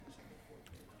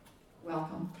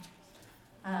Welcome.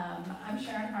 I'm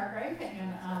Sharon Hargrave,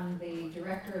 and I'm the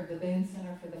director of the Boone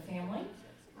Center for the Family.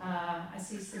 I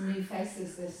see some new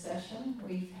faces this session.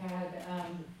 We've had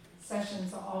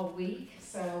sessions all week,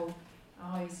 so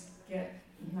I always get,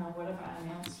 what have I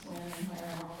announced when and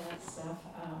where and all that stuff.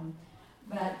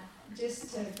 But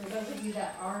just for those of you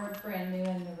that are brand new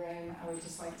in the room, I would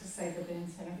just like to say the Boone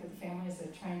Center for the Family is a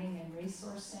training and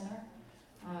resource center.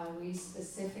 We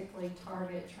specifically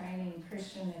target training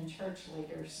Christian and church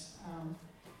leaders.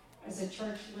 As a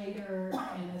church leader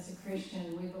and as a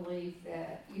Christian, we believe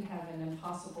that you have an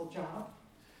impossible job,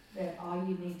 that all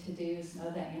you need to do is know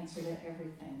the answer to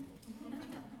everything.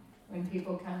 When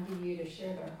people come to you to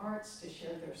share their hearts, to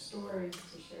share their stories,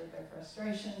 to share their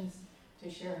frustrations, to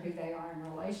share who they are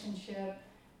in relationship,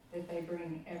 that they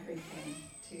bring everything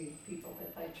to people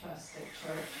that they trust at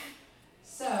church.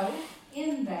 So,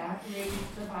 in that, we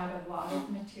provide a lot of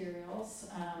materials.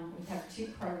 We have two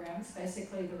programs,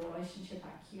 basically the Relationship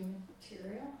IQ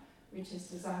material, which is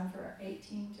designed for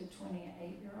 18 to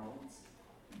 28-year-olds.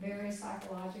 Very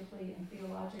psychologically and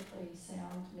theologically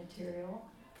sound material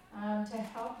to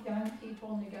help young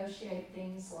people negotiate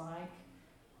things like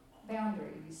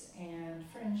boundaries and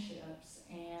friendships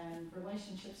and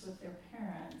relationships with their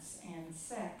parents and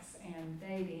sex and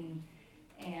dating.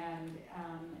 And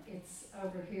it's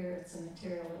over here, it's a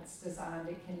material that's designed,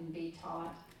 it can be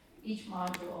taught, each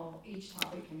module, each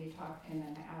topic can be taught in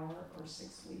an hour or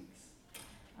 6 weeks.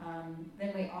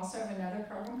 Then we also have another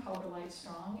program called Relate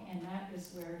Strong, and that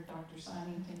is where Dr.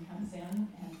 Simington comes in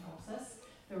and helps us.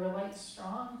 The Relate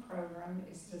Strong program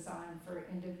is designed for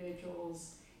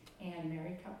individuals and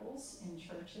married couples in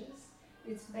churches.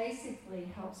 It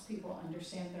basically helps people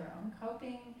understand their own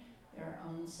coping, their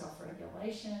own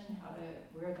self-regulation,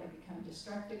 where they become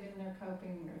destructive in their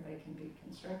coping, where they can be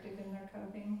constructive in their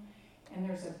coping. And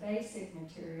there's a basic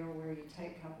material where you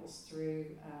take couples through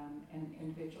and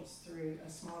individuals through a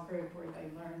small group where they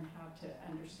learn how to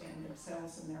understand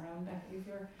themselves and their own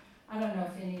behavior. I don't know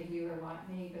if any of you are like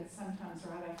me, but sometimes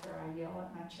right after I yell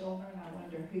at my children, I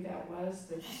wonder who that was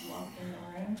that just walked in the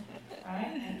room,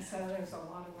 right? And so there's a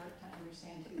lot of work to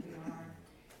understand who we are.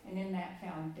 And in that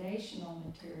foundational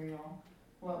material,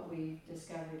 what we've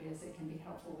discovered is it can be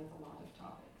helpful with a lot of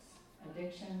topics.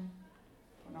 Addiction,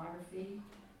 pornography,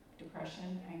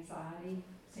 depression, anxiety,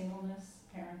 singleness,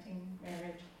 parenting,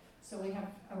 marriage. So we have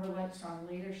a Relate Strong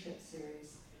Leadership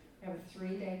Series. We have a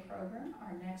 3-day program.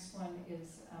 Our next one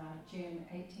is June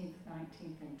 18th,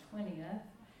 19th, and 20th.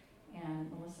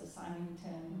 And Melissa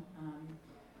Simington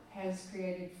has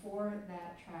created for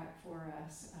that track for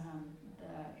us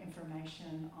the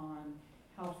information on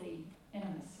healthy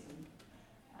intimacy.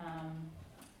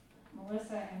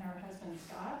 Melissa and her husband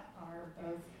Scott are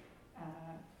both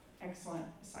excellent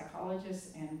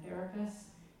psychologists and therapists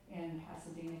in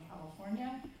Pasadena,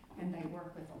 California, and they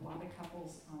work with a lot of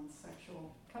couples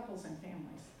and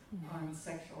families on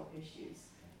sexual issues.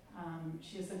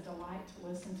 She is a delight to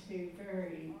listen to,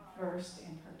 very versed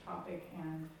in her topic,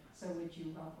 and so would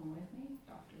you welcome with me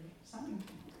Dr.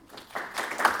 Simington.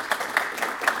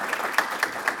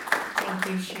 Thank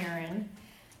you, Sharon.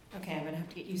 Okay, I'm going to have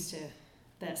to get used to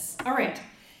this. All right.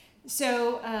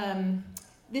 So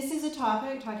this is a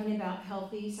topic talking about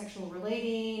healthy sexual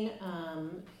relating.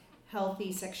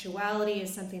 Healthy sexuality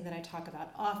is something that I talk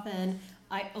about often.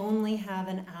 I only have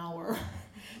an hour.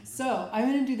 So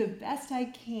I'm going to do the best I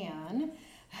can.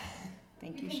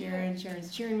 Thank you, Sharon.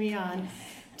 Sharon's cheering me on.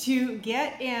 To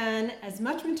get in as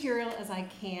much material as I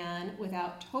can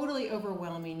without totally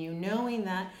overwhelming you, knowing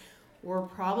that we're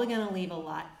probably going to leave a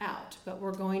lot out, but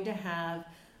we're going to have,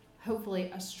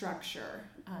 hopefully, a structure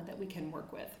that we can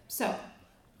work with. So,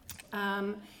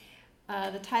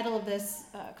 the title of this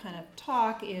kind of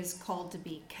talk is called To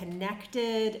Be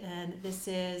Connected, and this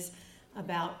is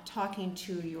about talking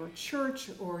to your church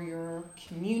or your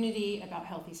community about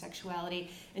healthy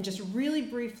sexuality. And just really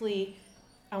briefly,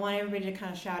 I want everybody to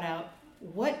kind of shout out,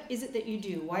 what is it that you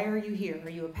do? Why are you here? Are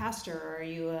you a pastor? Are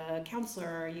you a counselor?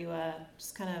 Are you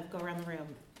just kind of go around the room?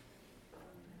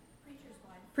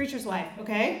 Preacher's wife,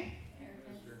 okay.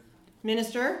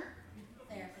 Minister.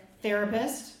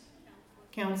 Therapist.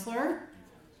 Counselor.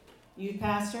 Youth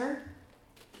pastor.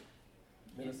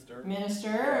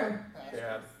 Minister.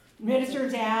 Dad. Minister,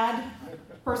 dad.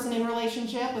 Person in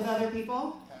relationship with other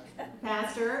people.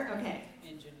 Pastor, okay.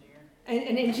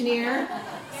 An engineer.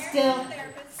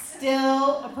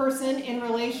 Still a person in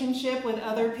relationship with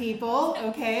other people.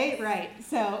 Okay, right.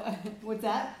 So, what's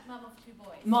that? Mom of 2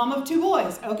 boys. Mom of 2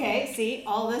 boys. Okay, see,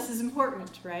 all this is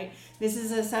important, right? This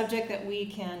is a subject that we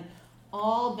can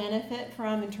all benefit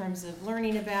from in terms of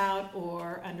learning about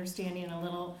or understanding a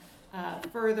little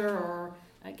further or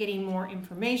getting more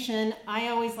information, I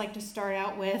always like to start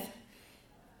out with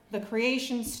the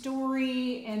creation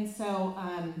story. And so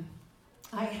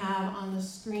I have on the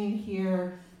screen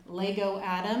here Lego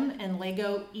Adam and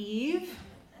Lego Eve,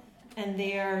 and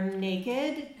they are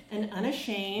naked and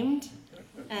unashamed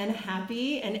and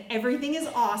happy, and everything is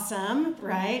awesome,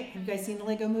 right? Have you guys seen the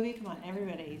Lego movie? Come on,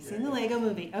 everybody, you've seen the Lego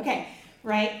movie. Okay,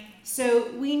 right?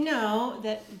 So we know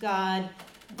that God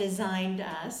designed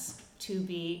us to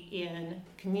be in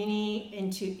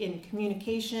communication,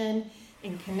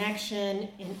 in connection,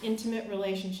 in intimate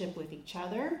relationship with each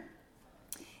other,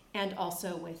 and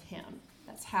also with Him.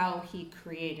 That's how He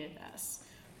created us,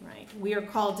 right? We are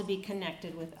called to be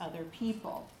connected with other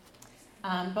people.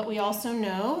 But we also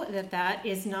know that that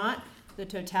is not the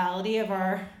totality of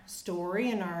our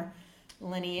story and our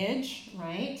lineage,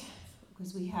 right?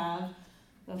 Because we have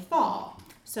the fall.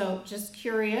 So just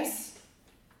curious,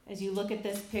 as you look at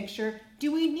this picture,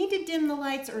 do we need to dim the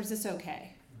lights, or is this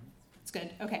okay? It's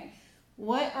good. Okay.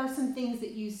 What are some things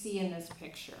that you see in this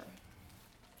picture?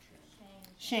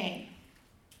 Shame.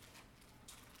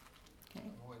 Okay.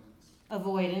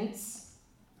 Avoidance.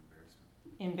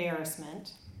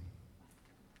 Embarrassment.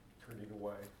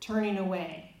 Turning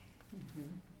away. Mm-hmm.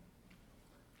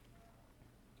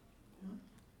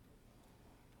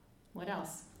 What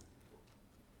else?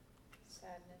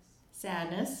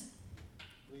 Sadness.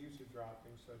 Leaves are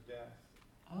dropping, so death.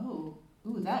 Oh,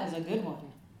 ooh, that is a good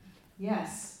one.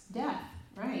 Yes, death,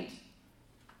 right.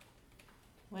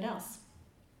 What else?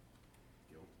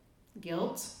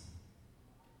 Guilt.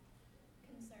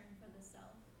 Concern for the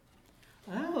self.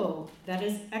 Oh, that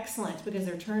is excellent, because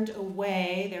they're turned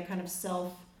away, they're kind of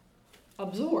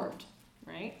self-absorbed,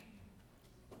 right?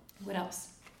 What else?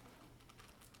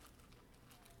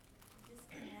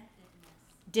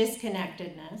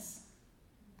 Disconnectedness.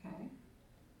 Okay.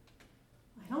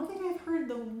 I don't think I've heard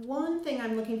the one thing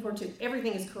I'm looking for to.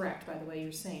 Everything is correct, by the way.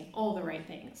 You're saying all the right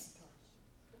things.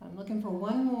 I'm looking for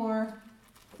one more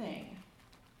thing.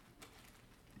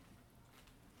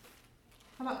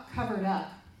 How about covered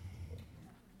up?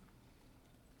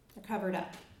 Covered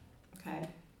up. Okay.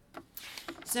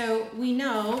 So we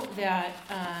know that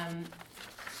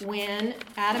when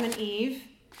Adam and Eve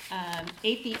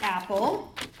ate the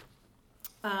apple,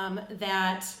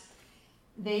 that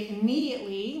they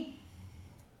immediately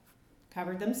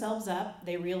covered themselves up.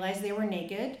 They realized they were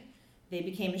naked. They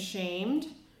became ashamed,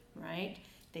 right?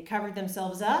 They covered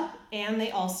themselves up, and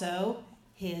they also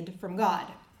hid from God.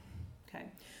 Okay.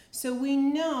 So we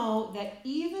know that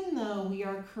even though we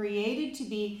are created to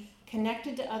be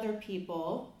connected to other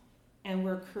people, and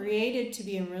we're created to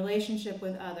be in relationship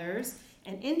with others,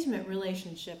 an intimate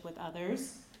relationship with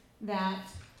others, that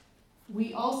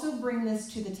we also bring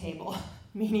this to the table,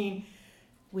 meaning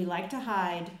we like to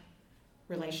hide.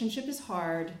 Relationship is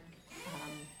hard.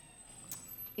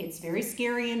 It's very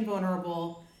scary and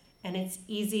vulnerable, and it's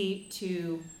easy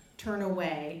to turn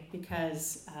away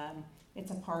because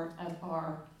it's a part of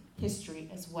our history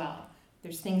as well.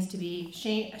 There's things to be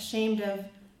ashamed of.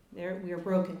 We are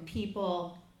broken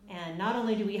people, and not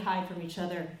only do we hide from each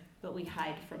other, but we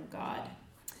hide from God.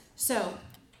 So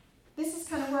this is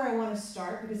kind of where I want to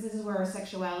start, because this is where our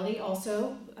sexuality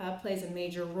also plays a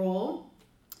major role.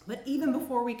 But even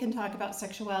before we can talk about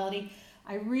sexuality,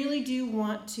 I really do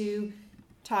want to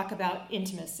talk about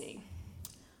intimacy.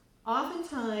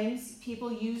 Oftentimes,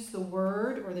 people use the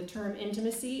word or the term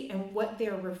intimacy, and what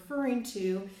they're referring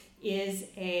to is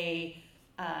a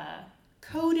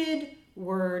coded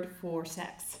word for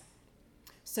sex.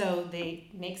 So they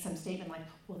make some statement like,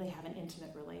 well, they have an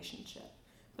intimate relationship.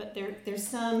 But there's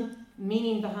some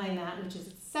meaning behind that, which is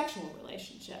a sexual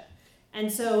relationship.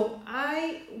 And so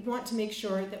I want to make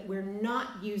sure that we're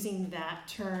not using that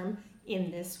term in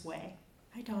this way.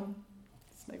 Hi, Tom.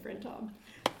 This is my friend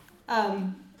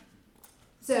Tom.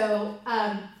 So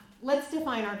let's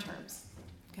define our terms,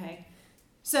 okay?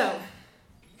 So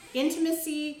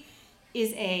intimacy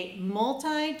is a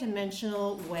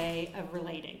multi-dimensional way of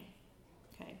relating,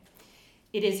 okay?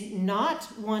 It is not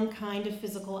one kind of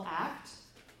physical act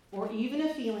or even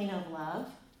a feeling of love,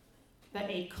 but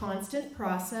a constant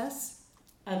process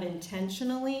of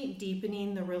intentionally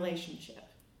deepening the relationship.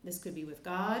 This could be with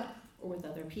God or with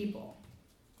other people.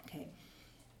 Okay.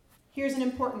 Here's an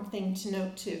important thing to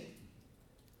note too.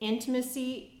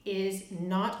 Intimacy is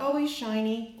not always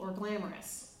shiny or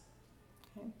glamorous.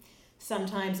 Okay.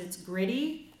 Sometimes it's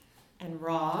gritty and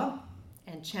raw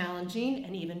and challenging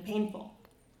and even painful.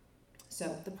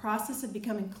 So the process of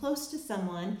becoming close to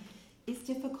someone is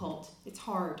difficult. It's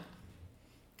hard.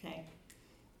 Okay.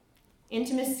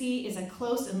 Intimacy is a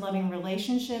close and loving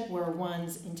relationship where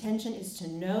one's intention is to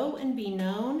know and be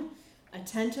known,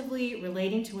 attentively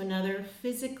relating to another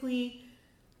physically,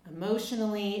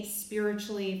 emotionally,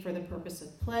 spiritually for the purpose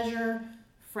of pleasure,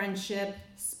 friendship,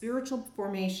 spiritual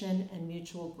formation, and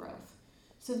mutual growth.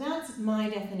 So that's my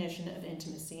definition of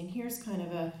intimacy, and here's kind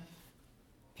of a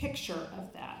picture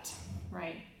of that,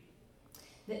 right?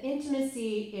 The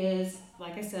intimacy is,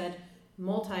 like I said,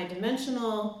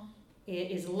 multidimensional,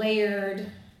 it is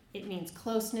layered, it means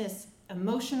closeness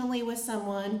emotionally with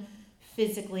someone,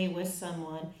 physically with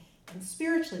someone, and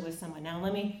spiritually with someone. Now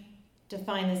let me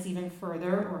define this even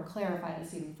further or clarify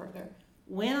this even further.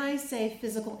 When I say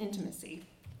physical intimacy,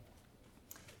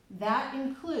 that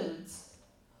includes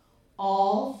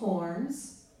all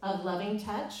forms of loving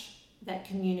touch that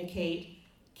communicate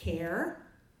care,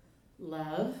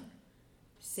 love,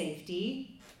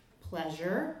 safety,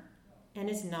 pleasure, and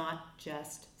is not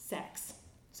just sex.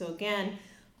 So again,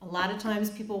 a lot of times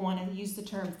people want to use the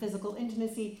term physical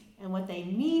intimacy, and what they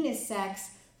mean is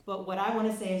sex, but what I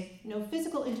want to say is, no,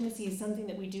 physical intimacy is something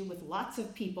that we do with lots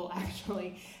of people,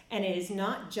 actually, and it is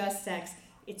not just sex,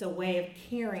 it's a way of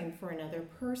caring for another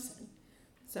person.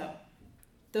 So,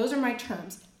 those are my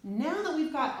terms. Now that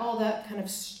we've got all that kind of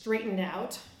straightened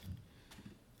out,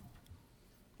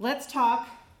 let's talk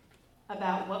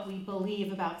about what we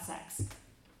believe about sex.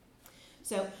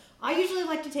 So, I usually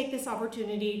like to take this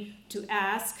opportunity to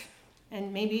ask,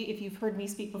 and maybe if you've heard me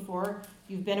speak before,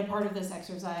 you've been a part of this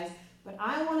exercise, but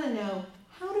I want to know,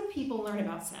 how do people learn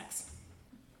about sex?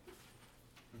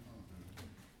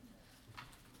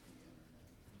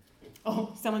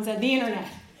 Oh, someone said the internet.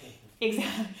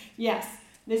 Exactly. Yes.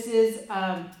 This is,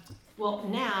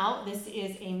 now this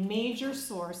is a major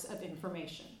source of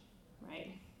information,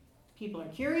 right? People are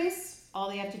curious. All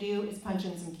they have to do is punch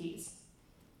in some keys.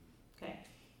 Okay.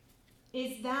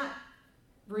 Is that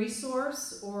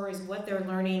resource, or is what they're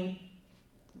learning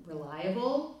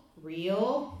reliable,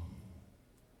 real,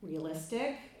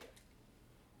 realistic?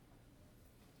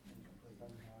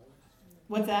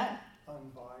 What's that?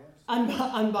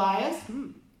 Unbiased. Unbiased?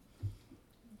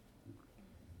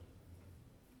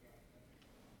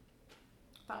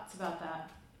 Thoughts about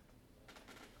that?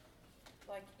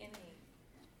 Like any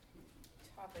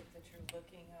topic that you're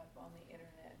looking up on the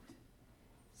internet,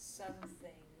 some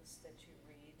things that you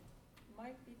read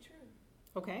might be true,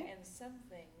 Okay. and some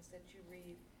things that you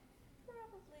read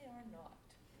probably are not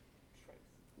true.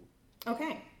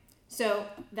 Okay. So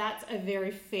that's a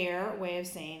very fair way of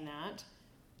saying that.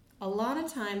 A lot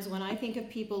of times when I think of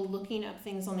people looking up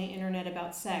things on the internet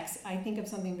about sex, I think of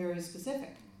something very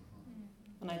specific.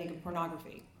 When I think of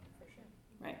pornography. For sure.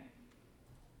 Right.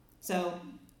 So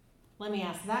let me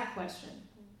ask that question.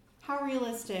 How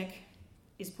realistic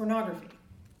is pornography?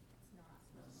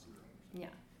 Yeah,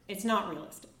 it's not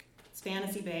realistic. It's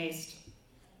fantasy-based,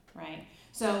 right?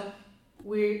 So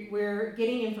we're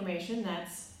getting information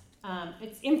that's,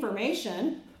 it's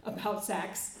information about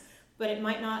sex, but it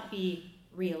might not be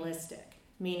realistic,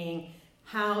 meaning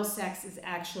how sex is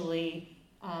actually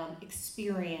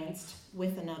experienced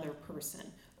with another person.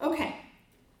 Okay,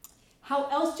 how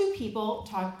else do people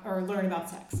talk or learn about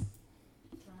sex?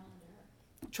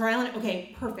 Trial and error.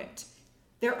 Okay, perfect.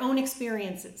 Their own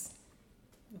experiences.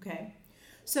 Okay,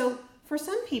 so for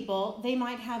some people, they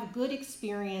might have good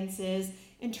experiences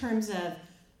in terms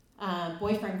of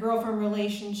boyfriend-girlfriend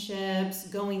relationships,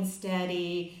 going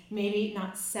steady, maybe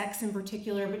not sex in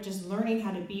particular, but just learning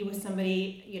how to be with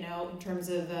somebody, in terms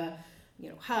of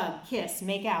hug, kiss,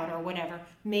 make out, or whatever.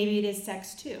 Maybe it is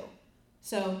sex too.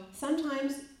 So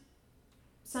sometimes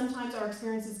our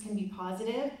experiences can be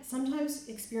positive. Sometimes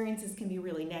experiences can be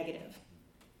really negative,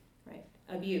 right?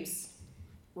 Abuse,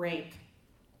 rape,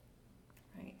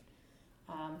 right?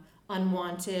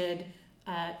 Unwanted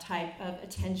type of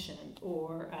attention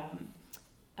or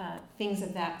things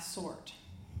of that sort.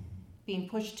 Being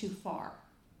pushed too far.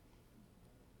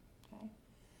 Okay.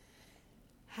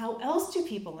 How else do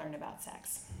people learn about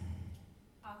sex?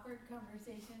 Awkward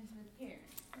conversations with parents.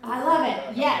 I love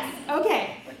it. Yes.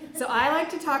 Okay. So I like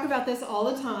to talk about this all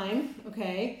the time.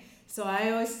 Okay. So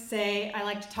I always say I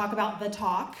like to talk about the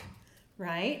talk,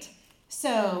 right?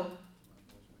 So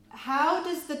how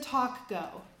does the talk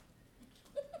go?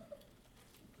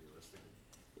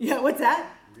 Yeah, what's that?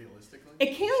 Realistically?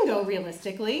 It can go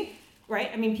realistically, right?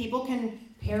 I mean,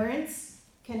 parents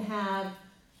can have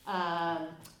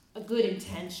good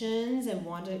intentions and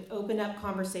want to open up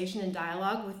conversation and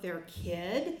dialogue with their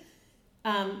kid.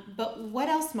 But what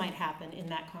else might happen in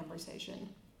that conversation?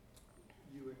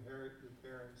 You inherit your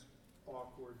parents'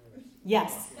 awkwardness.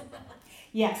 Yes.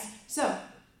 Yes. So,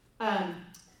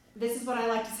 this is what I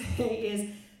like to say is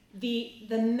the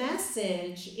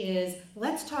message is,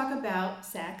 let's talk about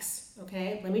sex,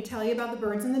 okay? Let me tell you about the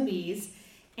birds and the bees,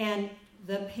 And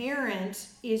the parent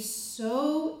is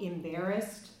so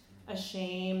embarrassed,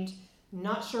 ashamed,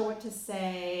 not sure what to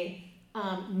say,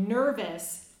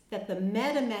 nervous that the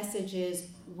meta message is,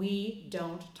 we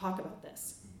don't talk about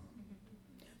this.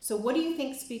 So what do you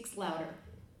think speaks louder?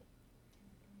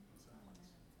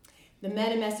 The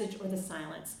meta message or the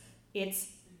silence? It's,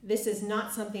 this is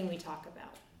not something we talk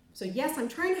about. So yes, I'm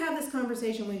trying to have this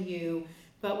conversation with you,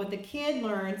 but what the kid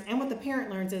learns and what the parent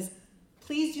learns is,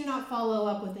 please do not follow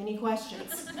up with any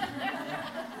questions.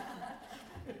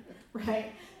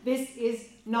 Right? This is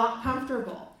not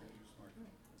comfortable.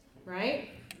 Right?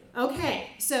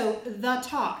 Okay, so the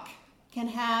talk can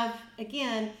have,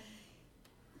 again,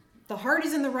 the heart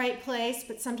is in the right place,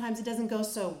 but sometimes it doesn't go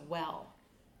so well.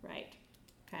 Right?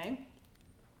 Okay?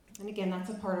 And again, that's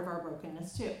a part of our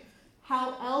brokenness too.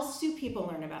 How else do people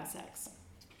learn about sex?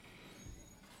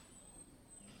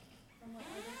 From what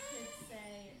other kids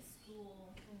say at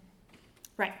school.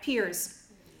 Right, peers.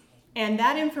 And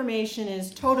that information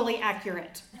is totally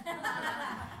accurate.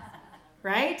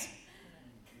 Right?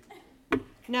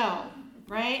 No,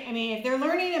 right? I mean, if they're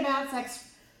learning about sex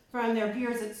from their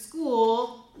peers at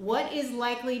school, what is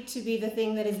likely to be the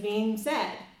thing that is being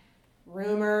said?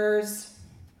 Rumors.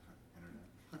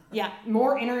 Yeah,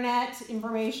 more internet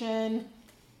information,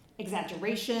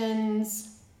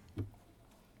 exaggerations.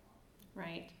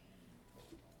 Right?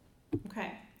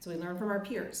 Okay, so we learn from our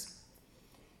peers.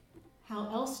 How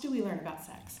else do we learn about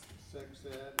sex? Sex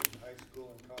ed in high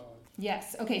school and college.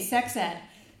 Yes, okay, sex ed.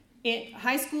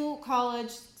 High school,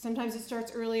 college, sometimes it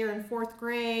starts earlier in 4th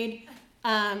grade,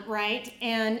 right?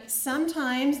 And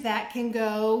sometimes that can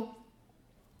go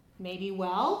maybe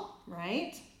well,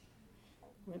 right?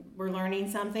 We're learning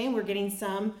something, we're getting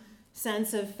some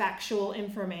sense of factual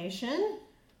information,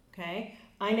 okay?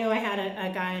 I know I had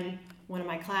a guy in one of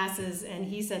my classes, and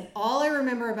he said, all I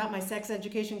remember about my sex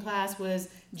education class was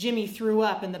Jimmy threw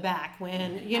up in the back when,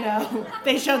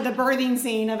 they showed the birthing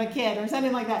scene of a kid or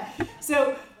something like that.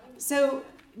 So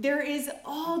there is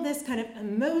all this kind of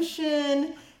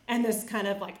emotion and this kind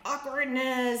of like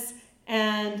awkwardness.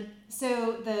 And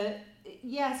so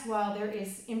yes, while there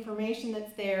is information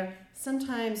that's there,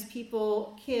 sometimes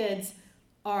kids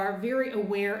are very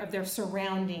aware of their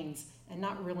surroundings and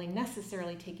not really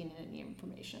necessarily taking in any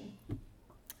information.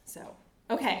 So,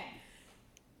 okay.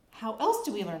 How else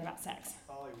do we learn about sex?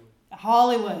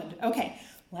 Hollywood. Okay,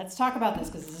 let's talk about this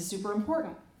because this is super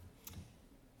important.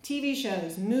 TV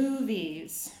shows,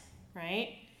 movies,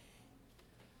 right?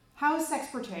 How is sex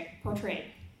portrayed?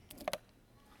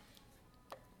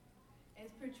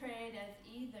 It's portrayed as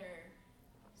either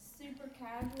super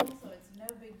casual, so it's no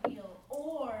big deal,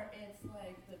 or it's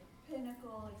like the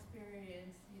pinnacle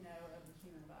experience, of the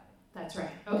human body. That's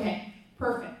right. Okay,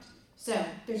 perfect. So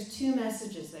there's 2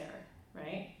 messages there,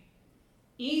 right?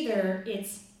 Either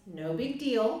it's no big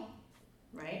deal,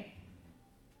 right?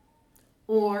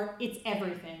 Or it's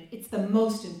everything. It's the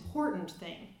most important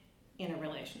thing in a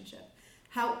relationship.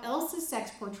 How else is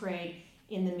sex portrayed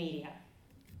in the media?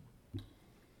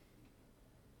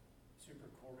 Super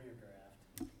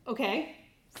choreographed. Okay,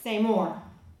 say more.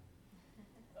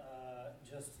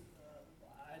 Just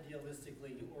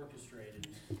idealistically orchestrated.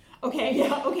 Okay,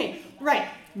 yeah, okay, right.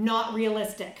 Not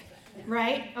realistic,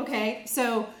 right? Okay,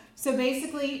 so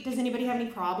basically, does anybody have any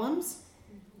problems?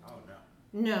 Oh,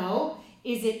 no. No.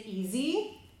 Is it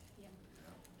easy? Yeah.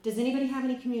 Does anybody have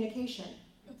any communication?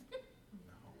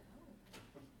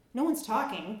 No one's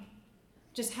talking.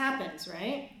 Just happens,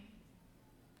 right?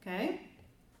 Okay?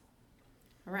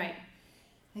 All right.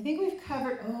 I think we've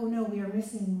covered, we are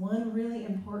missing one really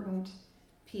important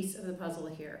piece of the puzzle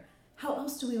here. How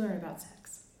else do we learn about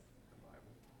sex?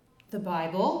 The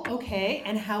Bible. Okay,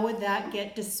 and how would that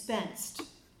get dispensed?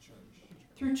 Church.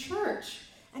 Through church.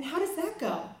 And how does that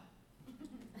go?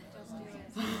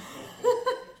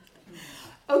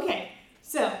 Okay,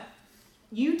 so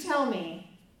you tell me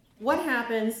what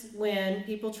happens when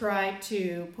people try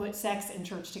to put sex and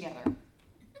church together.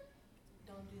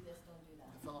 Don't do this, don't do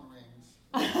that. Phone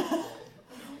rings.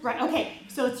 Right, okay,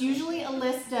 so it's usually a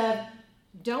list of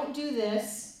don't do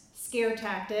this, scare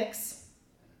tactics,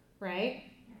 right?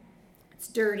 It's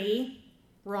dirty,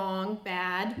 wrong,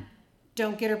 bad,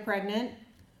 don't get her pregnant,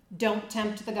 don't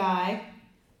tempt the guy,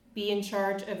 be in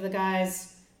charge of the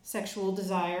guy's sexual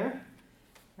desire,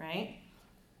 right?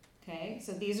 Okay,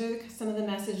 so these are some of the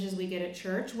messages we get at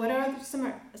church. What are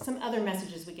some other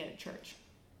messages we get at church?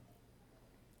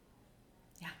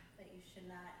 Yeah. That you should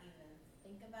not even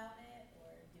think about it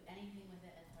or do anything with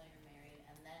it until you're married,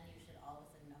 and then you should all of a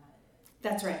sudden know how to do it.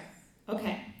 That's right.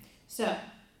 Okay, so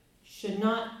should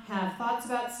not have thoughts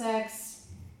about sex,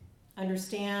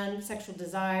 understand sexual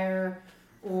desire,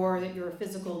 or that you're a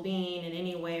physical being in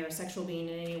any way or a sexual being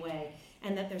in any way,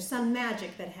 and that there's some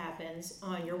magic that happens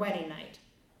on your wedding night.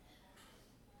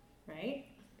 Right?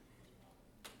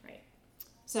 Right.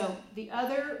 So the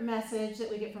other message that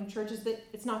we get from church is that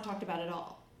it's not talked about at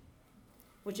all,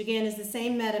 which again is the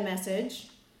same meta message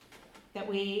that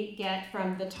we get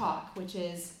from the talk, which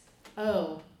is,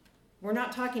 oh, we're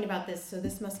not talking about this, so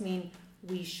this must mean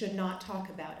we should not talk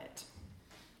about it.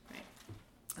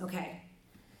 Right. Okay.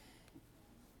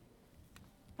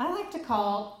 I like to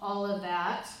call all of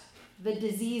that the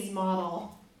disease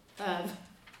model of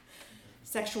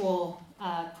sexual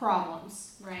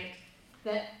problems, right?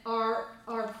 That our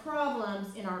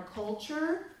problems in our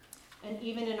culture and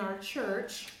even in our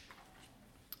church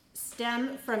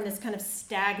stem from this kind of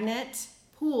stagnant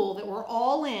pool that we're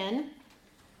all in,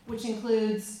 which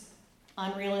includes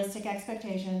unrealistic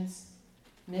expectations,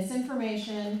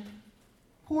 misinformation,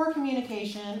 poor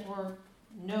communication or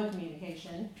no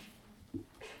communication,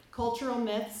 cultural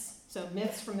myths, so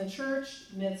myths from the church,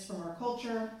 myths from our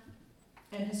culture,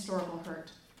 and historical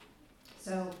hurt.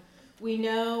 So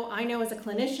I know as a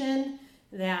clinician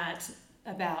that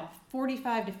about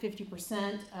 45 to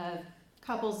 50% of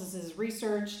couples, this is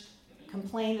researched,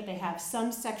 complain that they have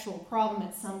some sexual problem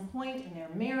at some point in their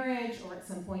marriage or at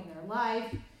some point in their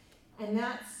life, and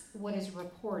that's what is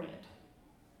reported.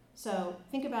 So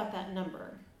think about that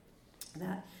number,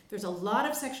 that there's a lot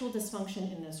of sexual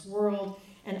dysfunction in this world,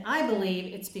 and I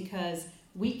believe it's because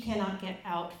we cannot get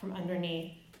out from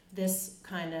underneath this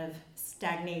kind of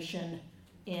stagnation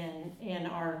in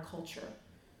our culture.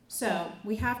 So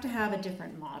we have to have a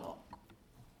different model.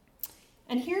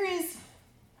 And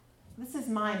this is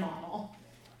my model.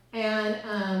 And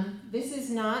this is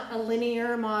not a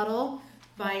linear model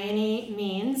by any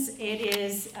means. It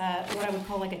is what I would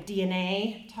call like a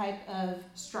DNA type of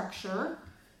structure.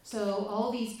 So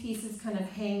all these pieces kind of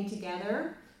hang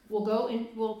together.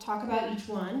 We'll talk about each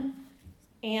one.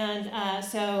 And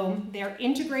so they're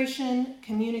integration,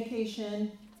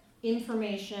 communication,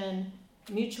 information,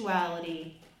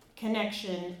 mutuality,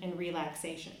 connection, and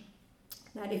relaxation.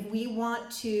 That if we want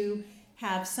to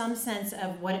have some sense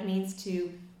of what it means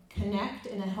to connect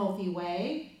in a healthy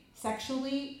way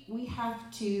sexually, we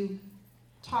have to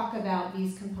talk about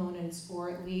these components or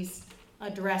at least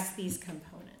address these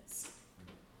components.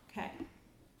 Okay.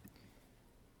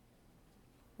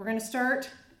 We're going to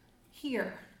start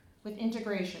here with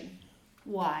integration.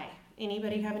 Why?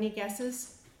 Anybody have any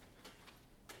guesses?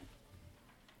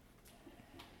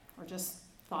 Or just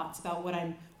thoughts about what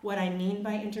I mean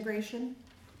by integration?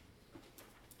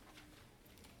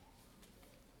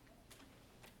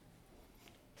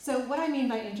 So what I mean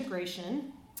by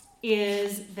integration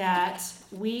is that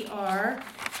we are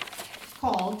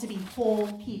called to be whole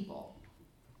people.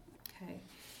 Okay.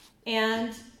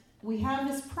 And we have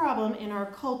this problem in our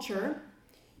culture,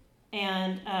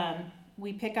 and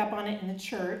we pick up on it in the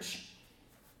church,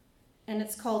 and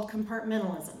it's called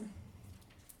compartmentalism.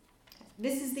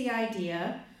 This is the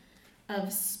idea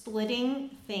of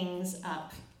splitting things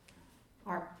up,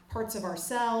 our parts of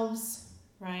ourselves,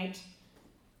 right?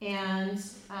 And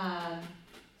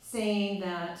saying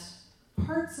that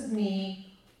parts of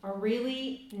me are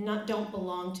really don't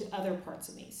belong to other parts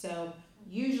of me. So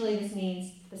usually this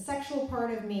means the sexual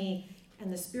part of me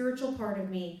and the spiritual part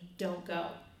of me don't go.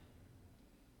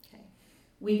 Okay.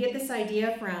 We get this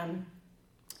idea from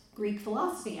Greek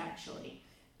philosophy, actually.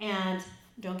 And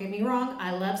don't get me wrong,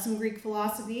 I love some Greek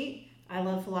philosophy. I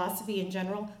love philosophy in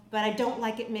general, but I don't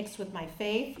like it mixed with my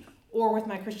faith or with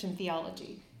my Christian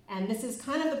theology. And this is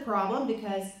kind of the problem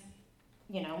because,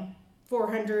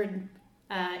 400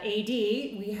 AD,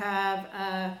 we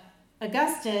have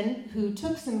Augustine who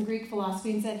took some Greek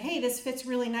philosophy and said, hey, this fits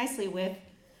really nicely with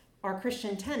our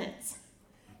Christian tenets.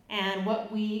 And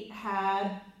what we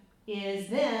had is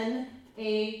then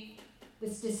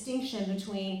this distinction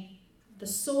between the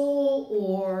soul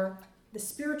or the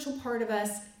spiritual part of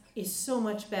us is so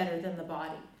much better than the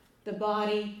body. The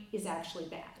body is actually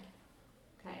bad.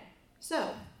 Okay,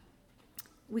 so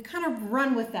we kind of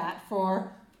run with that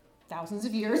for thousands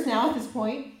of years now at this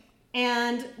point,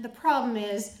 and the problem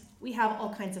is we have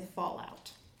all kinds of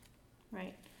fallout,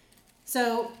 right?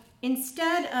 So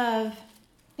instead of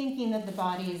thinking that the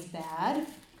body is bad,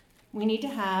 we need to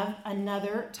have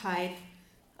another type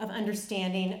of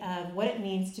understanding of what it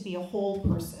means to be a whole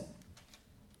person.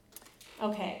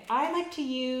 Okay, I like to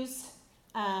use,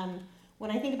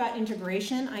 when I think about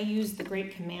integration, I use the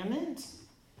Great Commandment.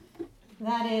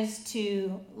 That is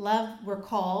we're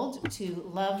called to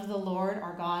love the Lord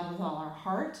our God with all our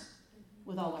heart,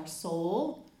 with all our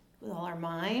soul, with all our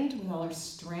mind, with all our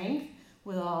strength,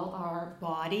 with all our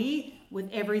body, with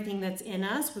everything that's in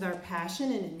us, with our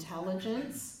passion and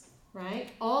intelligence, right?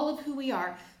 All of who we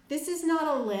are. This is not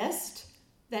a list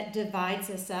that divides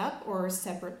us up or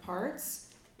separate parts.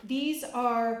 These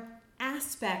are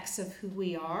aspects of who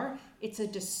we are. It's a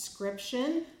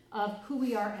description of who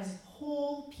we are as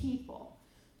whole people.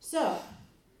 So,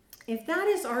 if that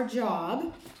is our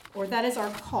job, or that is our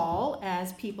call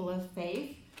as people of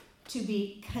faith, to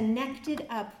be connected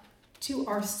up to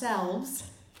ourselves,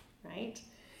 right,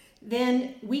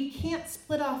 then we can't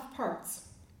split off parts.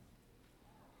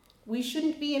 We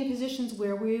shouldn't be in positions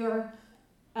where we are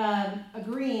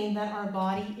agreeing that our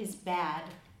body is bad.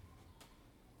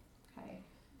 Okay,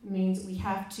 it means we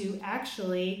have to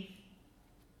actually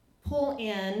pull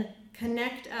in,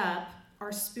 connect up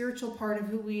our spiritual part of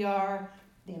who we are,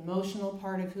 the emotional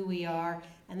part of who we are,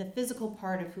 and the physical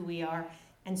part of who we are,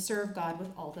 and serve God with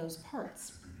all those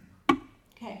parts.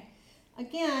 Okay,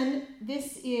 again,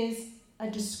 this is a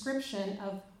description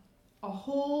of a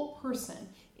whole person.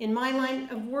 In my line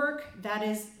of work, that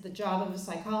is the job of a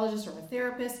psychologist or a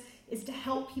therapist, is to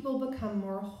help people become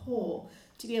more whole,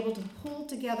 to be able to pull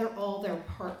together all their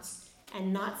parts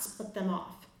and not split them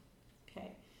off.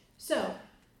 Okay, so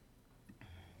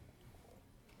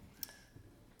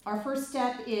our first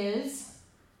step is,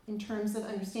 in terms of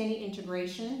understanding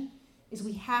integration, is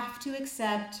we have to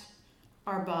accept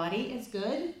our body as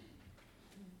good,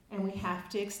 and we have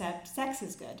to accept sex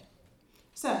as good.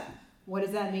 So, what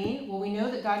does that mean? Well, we know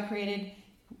that God created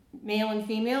male and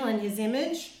female in his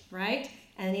image, right?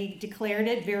 And he declared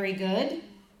it very good.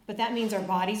 But that means our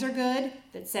bodies are good,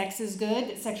 that sex is good,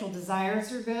 that sexual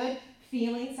desires are good,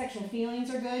 sexual feelings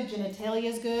are good, genitalia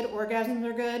is good, orgasms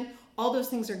are good. All those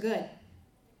things are good.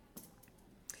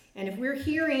 And if we're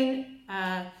hearing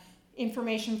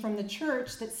information from the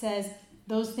church that says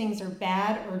those things are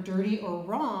bad or dirty or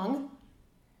wrong,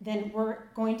 then we're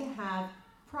going to have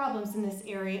problems in this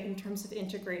area in terms of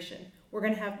integration. We're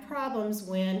going to have problems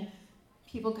when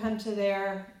people come to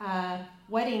their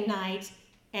wedding night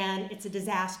and it's a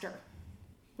disaster,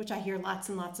 which I hear lots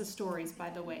and lots of stories, by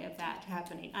the way, of that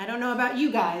happening. I don't know about you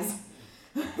guys,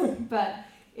 but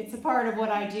it's a part of what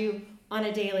I do on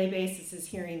a daily basis, is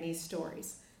hearing these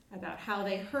stories about how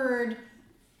they heard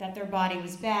that their body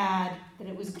was bad, that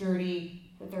it was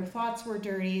dirty, that their thoughts were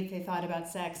dirty if they thought about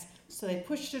sex, so they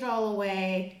pushed it all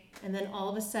away, and then all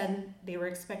of a sudden they were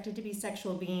expected to be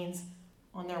sexual beings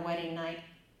on their wedding night,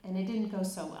 and it didn't go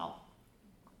so well.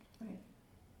 Right?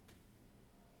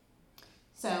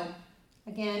 So,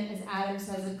 again, as Adam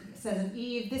says of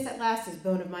Eve, this at last is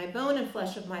bone of my bone and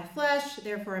flesh of my flesh.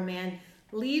 Therefore a man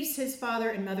leaves his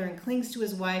father and mother and clings to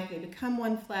his wife. They become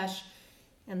one flesh.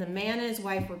 And the man and his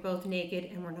wife were both naked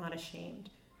and were not ashamed.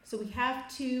 So we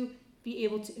have to be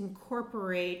able to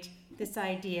incorporate this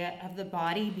idea of the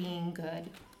body being good.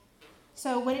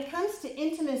 So when it comes to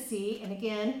intimacy, and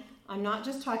again, I'm not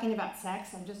just talking about sex,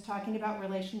 I'm just talking about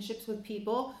relationships with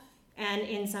people. And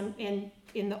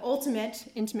in the ultimate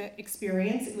intimate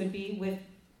experience, it would be with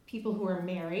people who are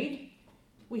married.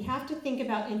 We have to think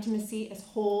about intimacy as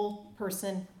whole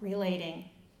person relating.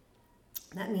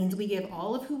 That means we give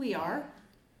all of who we are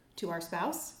to our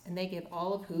spouse, and they give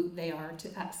all of who they are to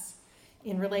us.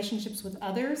 In relationships with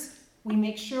others, we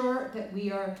make sure that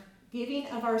we are giving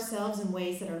of ourselves in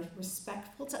ways that are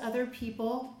respectful to other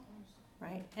people,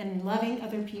 right? And loving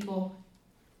other people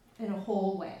in a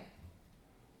whole way.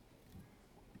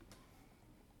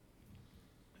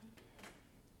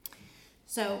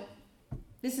 So,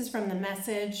 this is from the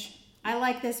Message. I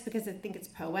like this because I think it's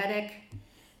poetic.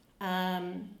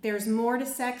 There's more to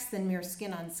sex than mere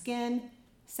skin on skin.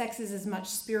 Sex is as much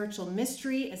spiritual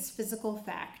mystery as physical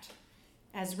fact.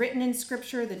 As written in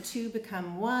Scripture, the two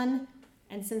become one,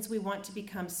 and since we want to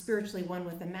become spiritually one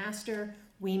with the Master,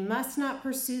 we must not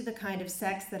pursue the kind of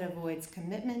sex that avoids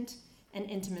commitment and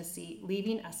intimacy,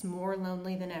 leaving us more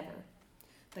lonely than ever.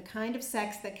 The kind of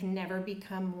sex that can never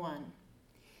become one.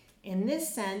 In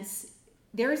this sense,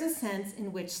 there is a sense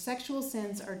in which sexual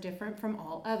sins are different from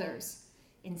all others.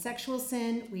 In sexual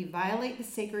sin, we violate the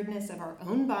sacredness of our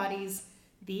own bodies,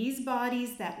 these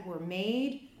bodies that were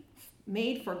made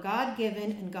for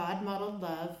God-given and God-modeled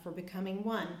love, for becoming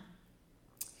one.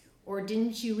 Or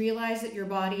didn't you realize that your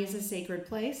body is a sacred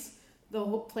place, the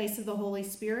place of the Holy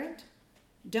Spirit?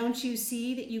 Don't you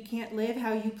see that you can't live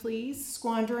how you please,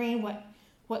 squandering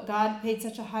what God paid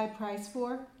such a high price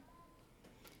for?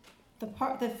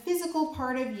 The physical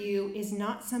part of you is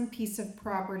not some piece of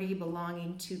property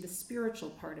belonging to the spiritual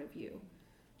part of you.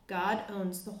 God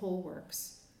owns the whole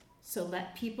works. So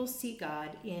let people see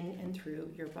God in and through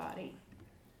your body.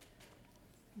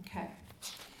 Okay.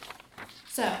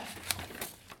 So,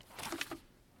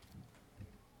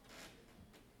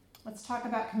 let's talk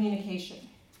about communication.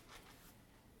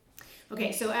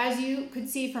 Okay, so as you could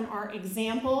see from our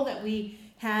example that we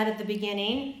had at the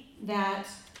beginning, that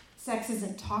sex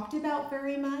isn't talked about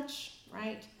very much,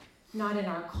 right? Not in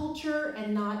our culture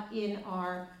and not in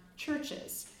our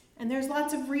churches. And there's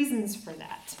lots of reasons for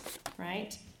that,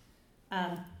 right?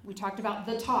 We talked about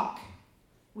the talk.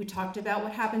 We talked about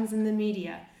what happens in the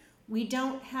media. We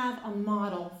don't have a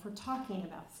model for talking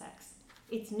about sex.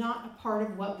 It's not a part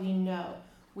of what we know.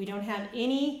 We don't have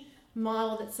any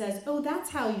model that says, oh, that's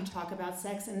how you talk about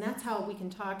sex, and that's how we can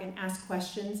talk and ask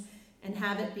questions and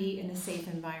have it be in a safe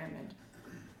environment.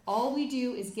 All we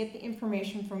do is get the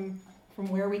information from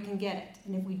where we can get it.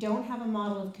 And if we don't have a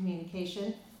model of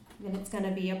communication, then it's going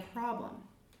to be a problem.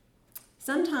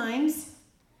 Sometimes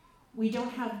we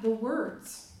don't have the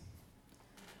words.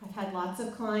 I've had lots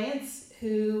of clients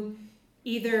who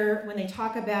either, when they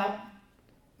talk about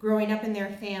growing up in their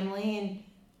family, and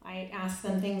I ask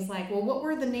them things like, well, what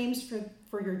were the names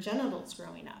for your genitals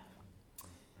growing up?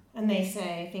 And they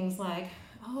say things like,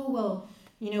 oh, well,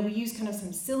 we use kind of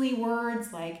some silly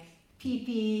words like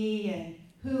pee-pee and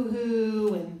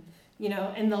hoo-hoo and,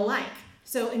 and the like.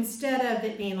 So instead of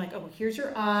it being like, oh, here's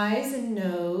your eyes and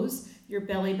nose, your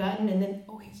belly button, and then,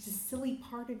 oh, here's this silly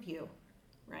part of you,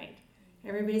 right?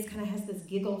 Everybody's kind of has this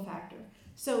giggle factor.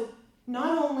 So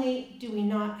not only do we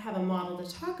not have a model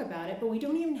to talk about it, but we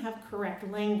don't even have correct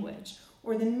language.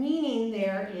 Or the meaning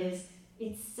there is,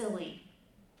 it's silly.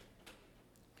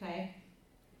 Okay?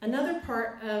 Another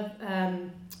part of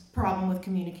problem with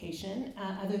communication,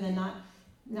 other than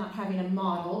not having a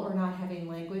model or not having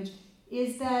language,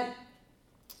 is that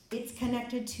it's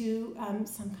connected to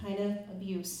some kind of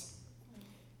abuse.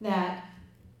 That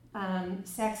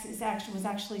sex was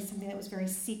actually something that was very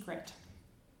secret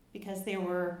because they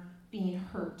were being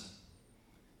hurt.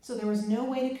 So there was no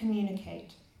way to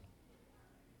communicate.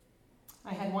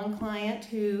 I had one client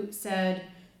who said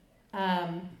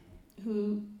when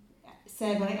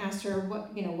I asked her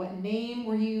what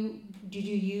name did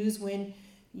you use when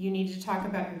you needed to talk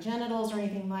about your genitals or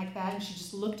anything like that, and she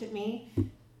just looked at me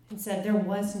and said there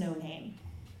was no name.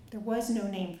 There was no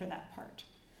name for that part.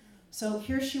 So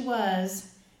here she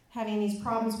was having these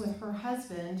problems with her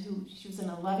husband, she was in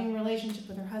a loving relationship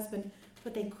with her husband,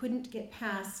 but they couldn't get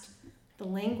past the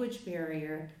language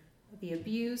barrier, the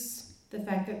abuse, the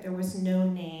fact that there was no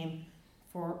name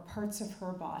for parts of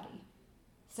her body.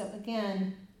 So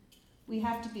again, we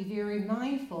have to be very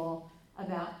mindful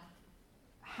about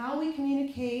how we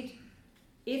communicate,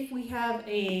 if we have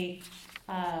a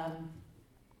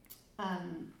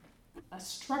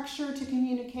structure to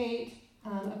communicate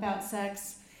about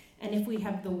sex, and if we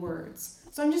have the words.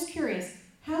 So I'm just curious,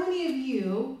 how many of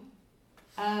you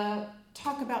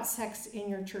talk about sex in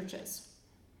your churches?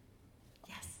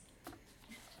 Yes.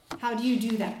 How do you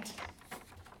do that?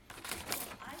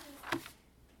 I just,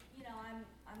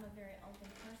 I'm a very open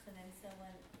person, and so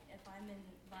if I'm in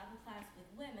Bible class with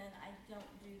women, I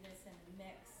don't do this in a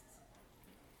mixed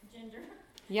gender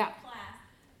class.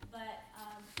 But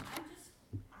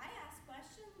I ask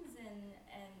questions, and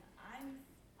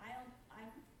I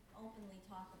openly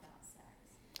talk about sex,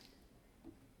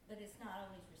 but it's not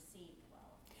always received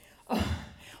well. Oh,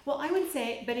 well, I would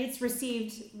say, but it's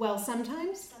received well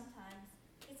sometimes. Sometimes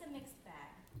it's a mixed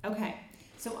bag. Okay,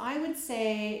 so I would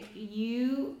say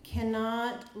you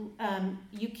cannot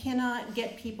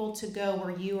get people to go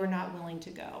where you are not willing to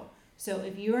go. So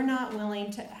if you are not willing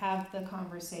to have the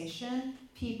conversation,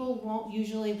 people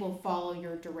will follow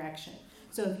your direction.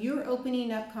 So if you're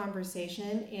opening up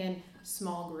conversation in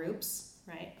small groups,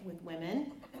 right, with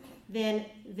women, then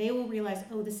they will realize,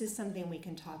 oh, this is something we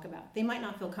can talk about. They might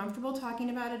not feel comfortable talking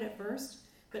about it at first,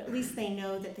 but at least they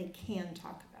know that they can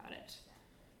talk about it.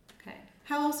 Okay.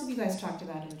 How else have you guys talked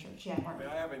about it in church? Yeah, Mark.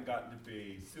 I haven't gotten to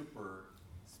be super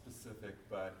specific,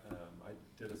 but I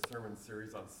did a sermon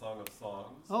series on Song of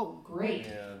Songs. Oh, great.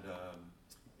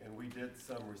 And we did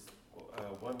some,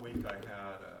 one week I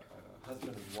had a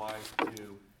husband and wife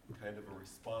do kind of a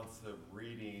responsive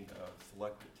reading of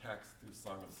selected text through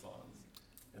Song of Songs.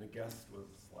 And a guest was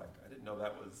like, I didn't know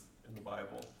that was in the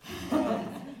Bible.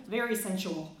 Very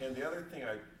sensual. And the other thing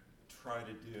I try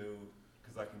to do,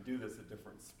 because I can do this at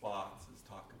different spots, is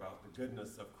talk about the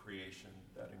goodness of creation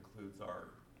that includes our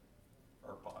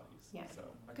bodies. Yeah. So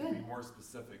I can be more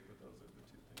specific, but those are the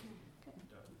two things we've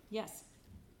done. Yes.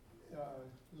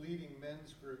 Leading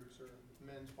men's groups or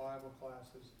men's Bible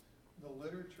classes, the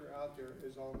literature out there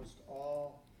is almost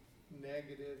all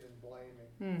negative and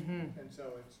blaming. Mm-hmm. And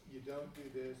so it's, you don't do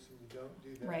this and you don't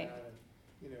do that. Right. And,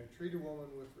 treat a woman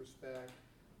with respect,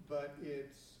 but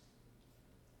it's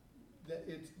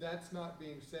that's not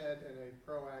being said in a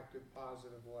proactive,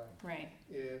 positive way. Right.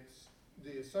 It's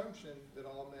the assumption that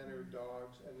all men are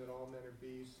dogs and that all men are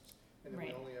beasts and that Right.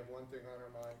 we only have one thing on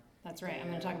our mind. That's right. I'm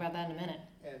going to talk about that in a minute.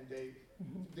 And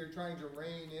they're trying to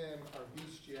rein in our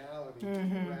bestiality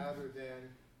Mhm. rather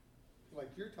than, like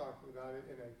you're talking about it,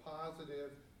 in a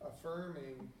positive,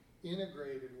 affirming,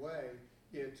 integrated way.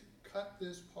 It's cut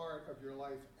this part of your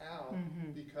life out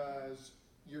Mhm. because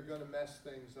you're going to mess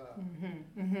things up. Mhm.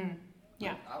 Mhm.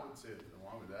 Yeah. I would say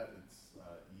along with that, it's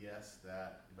yes,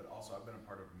 that, but also I've been a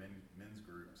part of men's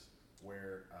groups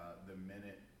where the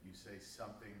minute you say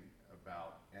something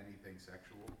about anything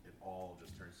sexual, it all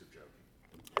just turns to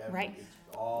joking. Right.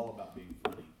 It's all about being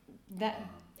funny.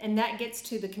 That gets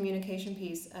to the communication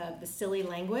piece of the silly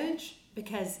language,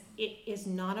 because it is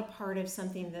not a part of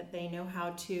something that they know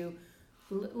how to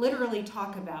literally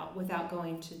talk about without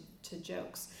going to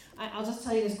jokes. I'll just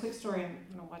tell you this quick story. I'm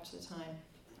going to watch the time.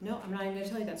 No, I'm not even going to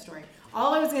tell you that story.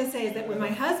 All I was going to say is that when my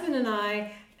husband and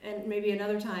I, and maybe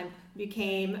another time,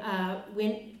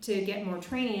 went to get more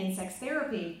training in sex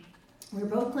therapy, we were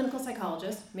both clinical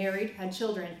psychologists, married, had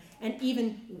children, and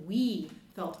even we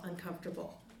felt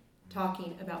uncomfortable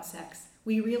talking about sex.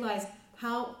 We realized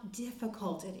how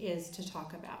difficult it is to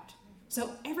talk about.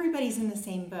 So everybody's in the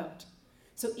same boat.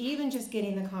 So even just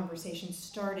getting the conversation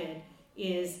started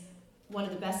is one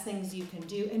of the best things you can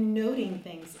do, and noting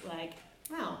things like,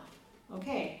 wow,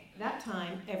 okay, that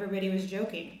time everybody was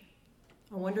joking.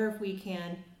 I wonder if we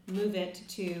can move it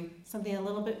to something a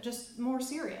little bit just more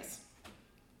serious.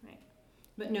 Right?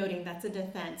 But noting that's a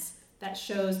defense that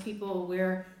shows people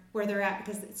where they're at,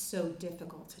 because it's so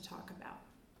difficult to talk about.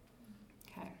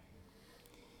 Okay.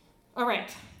 All right,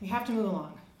 we have to move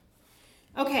along.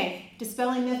 Okay,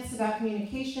 dispelling myths about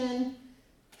communication.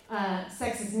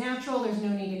 Sex is natural, there's no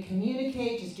need to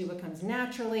communicate, just do what comes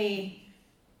naturally.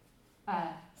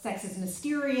 Sex is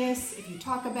mysterious, if you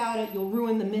talk about it, you'll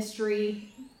ruin the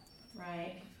mystery,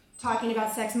 right? Talking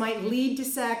about sex might lead to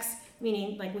sex,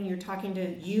 meaning like when you're talking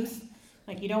to youth,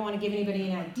 like you don't want to give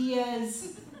anybody any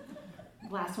ideas.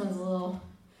 Last one's a little,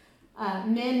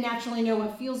 men naturally know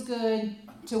what feels good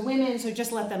to women, so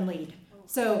just let them lead.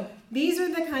 So these are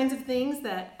the kinds of things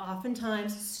that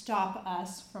oftentimes stop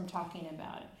us from talking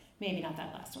about it. Maybe not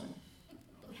that last one.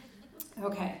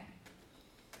 Okay.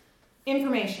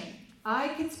 Information. I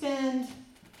could spend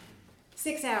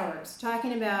 6 hours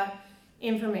talking about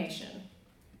information,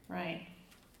 right?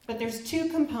 But there's two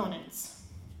components.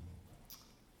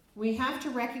 We have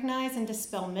to recognize and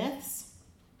dispel myths,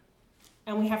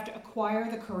 and we have to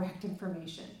acquire the correct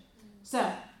information.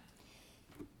 So,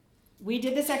 we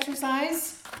did this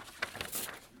exercise.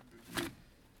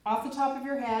 Off the top of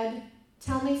your head,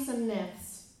 tell me some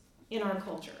myths in our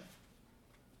culture.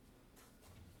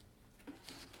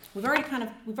 We've already kind of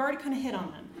hit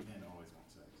on them. Men always want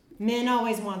sex. Men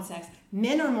always want sex.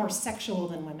 Men are more sexual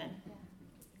than women.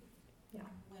 Yeah.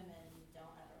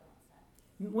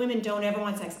 Women don't ever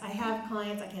want sex. I have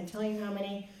clients, I can't tell you how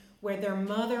many, where their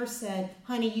mother said,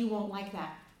 honey, you won't like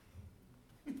that.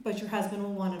 But your husband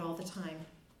will want it all the time.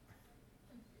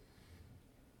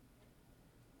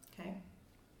 Okay.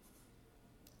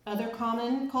 Other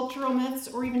common cultural myths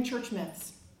or even church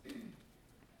myths. If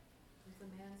the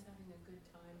man's having a good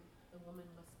time, the woman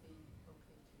must be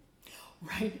okay too.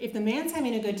 Right. If the man's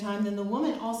having a good time, then the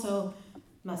woman also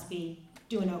must be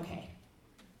doing okay.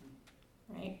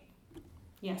 Right?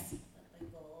 Yes? The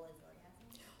goal is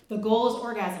orgasm. The goal is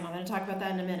orgasm. I'm going to talk about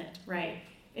that in a minute. Right.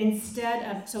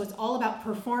 So it's all about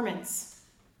performance.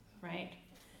 Right?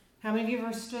 How many of you have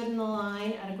ever stood in the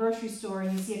line at a grocery store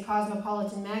and you see a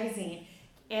Cosmopolitan magazine?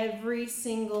 Every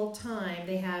single time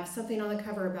they have something on the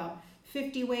cover about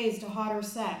 50 ways to hotter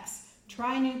sex.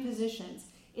 Try new positions.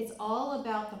 It's all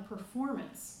about the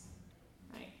performance,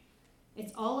 right?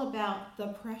 It's all about the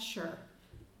pressure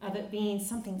of it being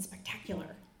something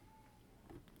spectacular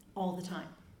all the time.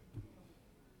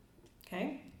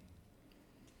 Okay?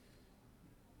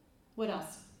 What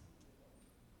else?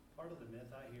 Part of the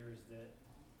myth I hear is that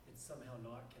it's somehow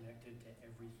not connected to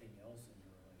everything else in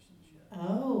your relationship.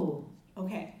 Oh,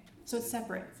 okay. So it's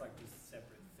separate. It's like this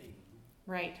separate thing.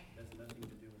 Right. It has nothing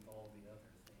to do with all the other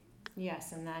things.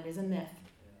 Yes, and that is a myth.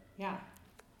 Yeah. Yeah.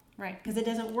 Right, because it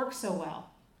doesn't work so well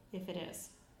if it is.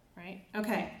 Right?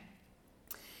 Okay.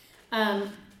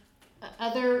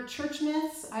 Other church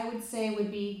myths, I would say,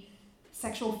 would be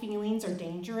sexual feelings are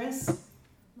dangerous.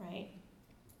 Right?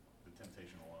 The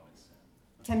temptation alone is sin.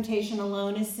 Temptation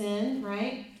alone is sin,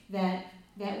 right?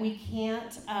 That we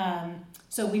can't,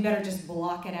 so we better just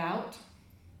block it out.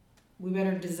 We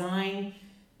better design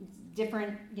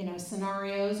different,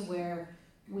 scenarios where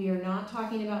We are not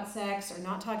talking about sex, or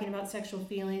not talking about sexual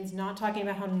feelings, not talking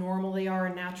about how normal they are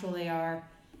and natural they are,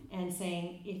 and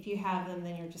saying if you have them,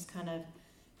 then you're just kind of,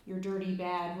 you're dirty,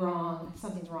 bad, wrong,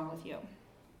 something's wrong with you.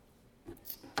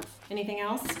 Anything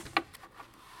else? If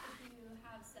you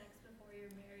have sex before you're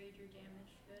married, you're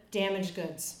damaged goods. Damaged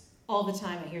goods. All the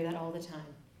time. I hear that all the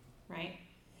time, right?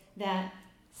 That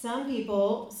some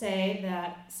people say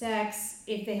that sex,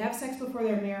 if they have sex before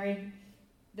they're married,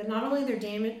 that not only they're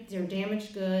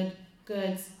damaged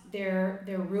goods,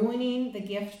 they're ruining the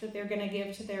gift that they're going to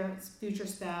give to their future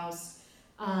spouse.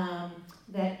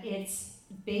 That it's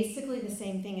basically the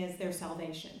same thing as their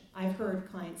salvation. I've heard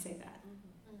clients say that.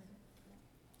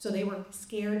 So they were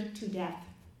scared to death.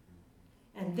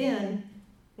 And then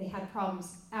they had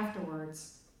problems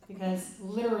afterwards because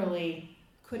literally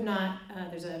could not,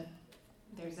 there's a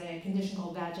condition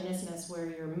called vaginismus where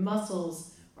your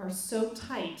muscles are so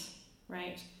tight,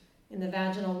 right, in the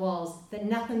vaginal walls that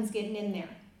nothing's getting in there,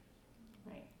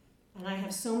 right? And I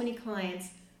have so many clients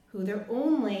who their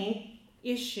only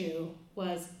issue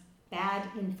was bad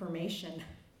information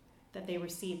that they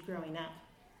received growing up.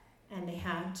 And they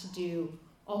had to do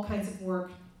all kinds of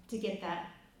work to get that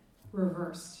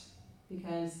reversed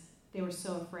because they were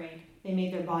so afraid. They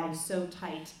made their body so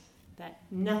tight that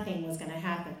nothing was going to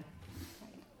happen.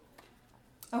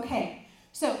 Okay,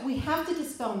 so we have to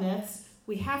dispel myths.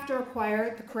 We have to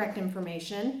acquire the correct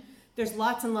information. There's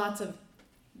lots and lots of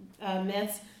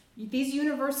myths. These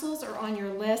universals are on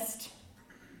your list.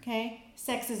 Okay,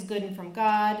 sex is good and from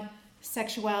God.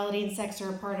 Sexuality and sex are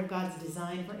a part of God's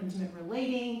design for intimate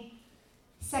relating.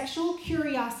 Sexual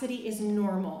curiosity is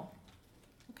normal.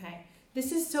 Okay,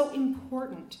 this is so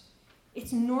important.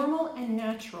 It's normal and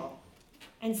natural,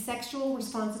 and sexual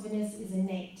responsiveness is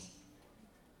innate.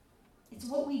 It's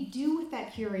what we do with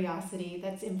that curiosity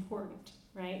that's important,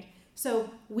 right? So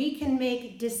we can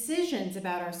make decisions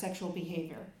about our sexual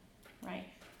behavior, right?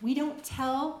 We don't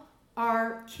tell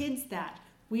our kids that.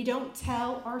 We don't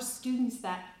tell our students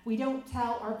that. We don't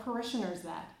tell our parishioners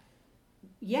that.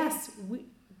 Yes,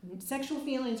 sexual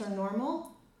feelings are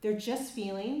normal. They're just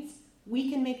feelings.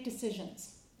 We can make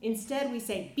decisions. Instead, we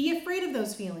say, be afraid of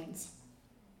those feelings.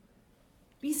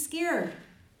 Be scared.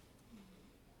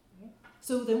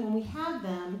 So that when we have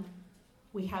them,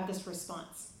 we have this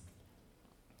response.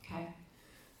 Okay.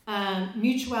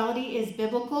 Mutuality is a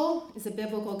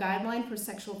biblical guideline for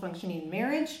sexual functioning in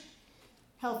marriage.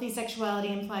 Healthy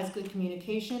sexuality implies good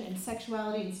communication, and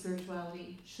sexuality and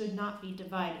spirituality should not be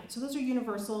divided. So those are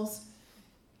universals.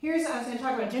 I was going to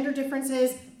talk about gender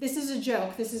differences. This is a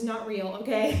joke. This is not real,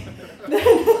 okay?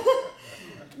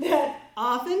 That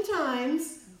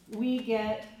oftentimes we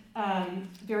get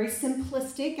very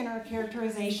simplistic in our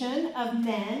characterization of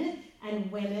men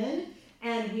and women,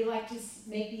 and we like to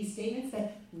make these statements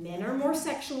that men are more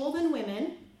sexual than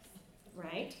women,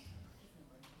 right?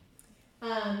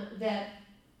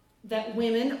 That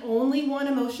women only want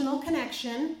emotional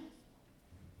connection,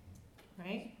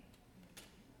 right?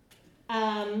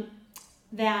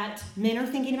 That men are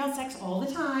thinking about sex all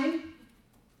the time.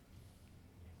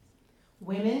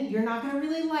 Women, you're not going to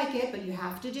really like it, but you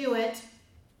have to do it,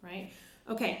 right?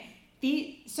 Okay,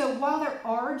 so while there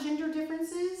are gender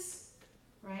differences,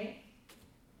 right,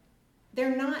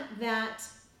 they're not that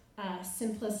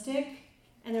simplistic,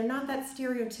 and they're not that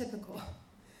stereotypical.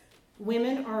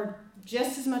 Women are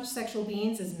just as much sexual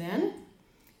beings as men.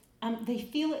 They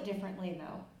feel it differently,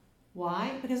 though.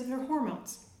 Why? Because of their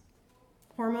hormones.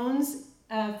 Hormones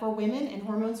for women and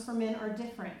hormones for men are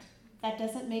different. That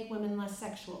doesn't make women less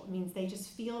sexual. It means they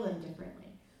just feel them differently.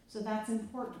 So that's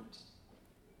important.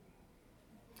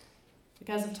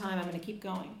 Because of time, I'm going to keep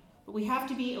going. But we have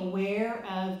to be aware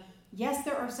of, yes,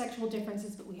 there are sexual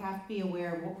differences, but we have to be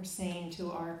aware of what we're saying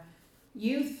to our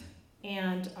youth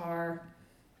and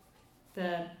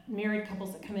the married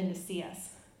couples that come in to see us.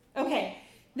 Okay,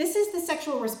 this is the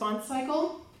sexual response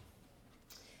cycle.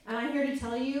 And I'm here to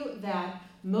tell you that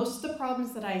most of the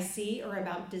problems that I see are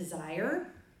about desire.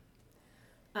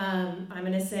 I'm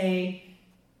going to say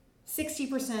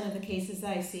 60% of the cases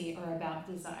that I see are about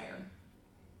desire.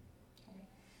 Okay.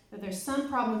 That there's some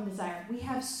problem with desire. We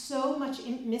have so much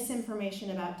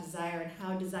misinformation about desire and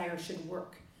how desire should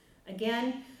work.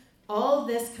 Again, all of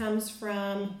this comes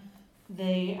from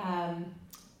the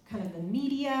kind of the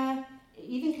media. It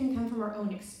even can come from our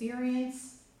own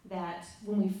experience, that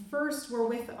when we first were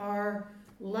with our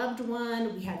loved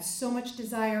one, we had so much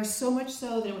desire, so much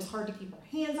so that it was hard to keep our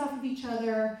hands off of each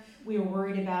other. We were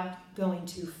worried about going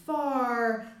too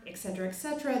far, etc.,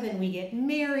 etc. Then we get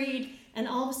married, and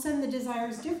all of a sudden the desire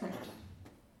is different.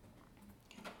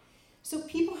 Okay. So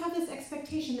people have this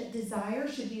expectation that desire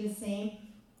should be the same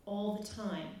all the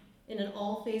time. and in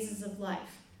all phases of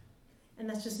life. And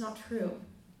that's just not true.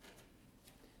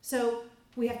 So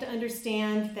we have to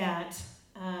understand that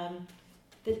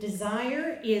the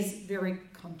desire is very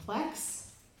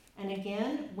complex. And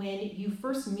again, when you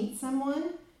first meet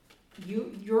someone,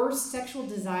 your sexual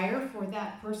desire for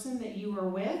that person that you are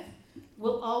with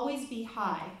will always be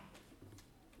high.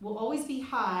 Will always be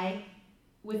high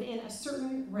within a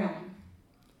certain realm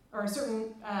or a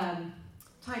certain time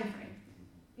frame.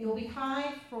 It will be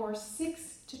high for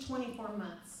 6 to 24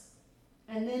 months,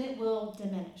 and then it will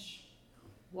diminish.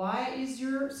 Why is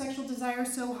your sexual desire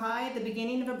so high at the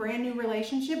beginning of a brand new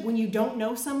relationship when you don't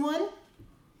know someone?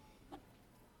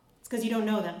 It's because you don't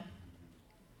know them.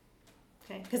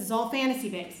 Okay? Because it's all fantasy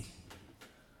based.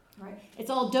 Right? It's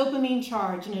all dopamine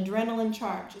charge and adrenaline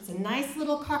charge. It's a nice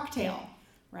little cocktail,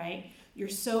 right? You're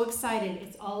so excited.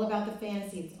 It's all about the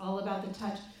fantasy. It's all about the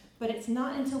touch. But it's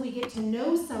not until we get to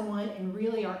know someone and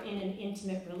really are in an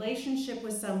intimate relationship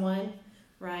with someone,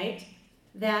 right,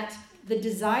 that the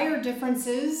desire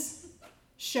differences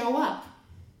show up,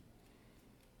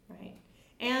 right?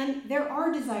 And there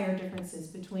are desire differences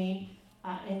between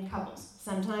in couples.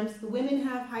 Sometimes the women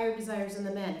have higher desires than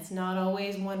the men. It's not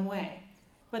always one way.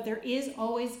 But there is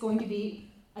always going to be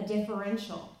a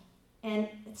differential, and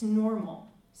it's normal.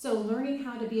 So learning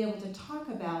how to be able to talk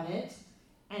about it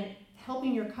and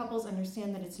helping your couples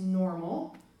understand that it's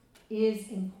normal is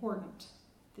important.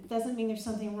 It doesn't mean there's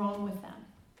something wrong with them.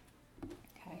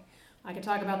 Okay, I could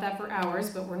talk about that for hours,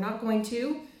 but we're not going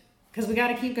to because we got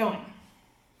to keep going.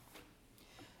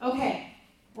 Okay,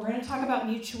 we're going to talk about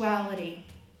mutuality.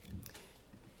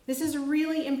 This is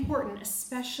really important,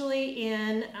 especially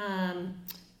in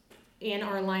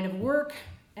our line of work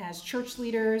as church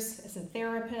leaders, as a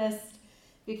therapist,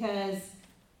 because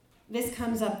this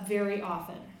comes up very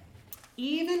often.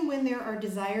 Even when there are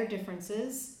desire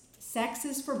differences, sex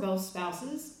is for both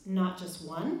spouses, not just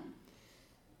one.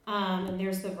 And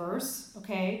there's the verse,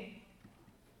 okay?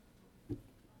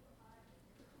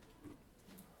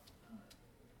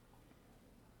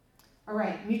 All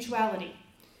right, mutuality.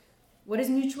 What does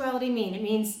mutuality mean? It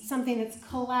means something that's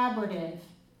collaborative,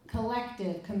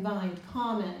 collective, combined,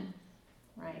 common,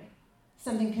 right?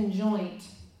 Something conjoint,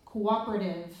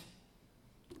 cooperative,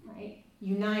 right?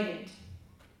 United.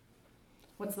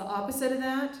 What's the opposite of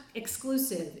that?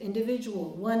 Exclusive,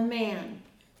 individual, one man,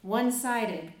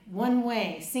 one-sided, one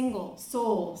way, single,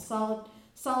 sole,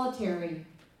 solitary.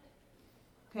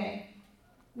 Okay?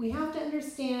 We have to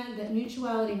understand that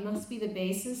mutuality must be the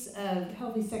basis of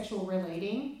healthy sexual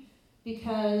relating,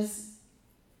 because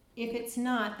if it's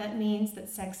not, that means that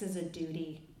sex is a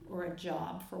duty or a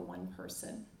job for one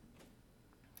person.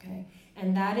 Okay?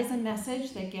 And that is a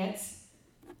message that gets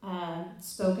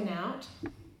spoken out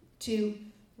to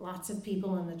lots of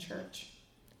people in the church.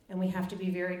 And we have to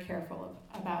be very careful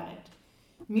about it.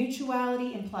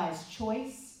 Mutuality implies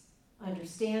choice,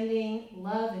 understanding,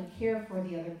 love and care for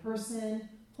the other person,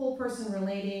 whole person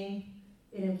relating.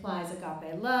 It implies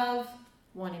agape love,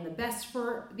 wanting the best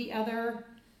for the other,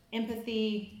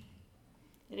 empathy.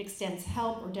 It extends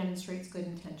help or demonstrates good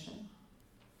intention.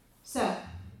 So,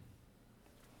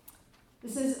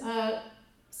 this is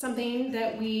something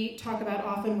that we talk about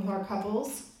often with our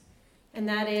couples, and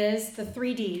that is the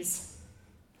 3 Ds.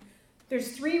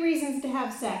 There's 3 reasons to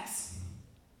have sex,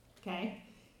 okay?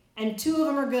 And 2 of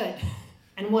them are good,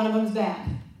 and 1 of them's bad.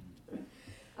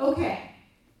 Okay,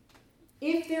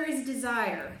 if there is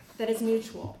desire that is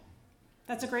mutual,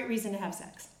 that's a great reason to have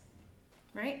sex,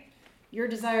 right? Your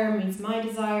desire means my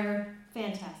desire,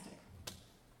 fantastic.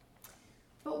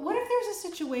 But what if there's a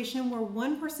situation where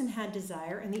one person had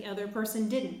desire and the other person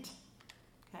didn't?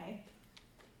 Okay.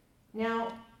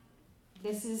 Now,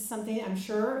 this is something I'm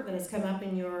sure that has come up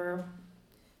in your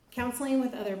counseling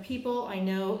with other people. I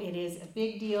know it is a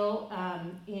big deal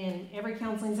in every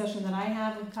counseling session that I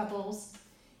have with couples,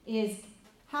 is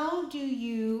how do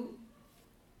you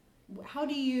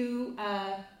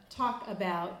talk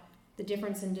about the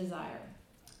difference in desire?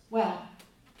 Well,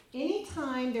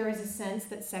 anytime there is a sense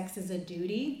that sex is a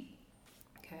duty,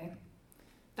 okay,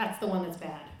 that's the one that's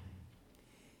bad.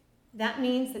 That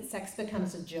means that sex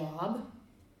becomes a job.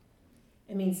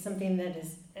 It means something that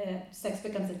is, sex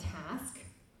becomes a task.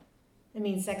 It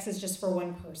means sex is just for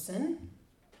one person.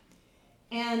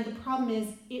 And the problem is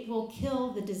it will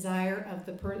kill the desire of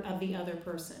the other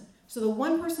person. So the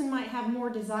one person might have more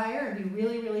desire and be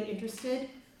really, really interested,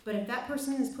 but if that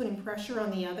person is putting pressure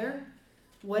on the other,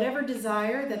 whatever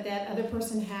desire that other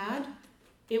person had,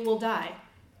 it will die.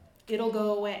 It'll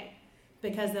go away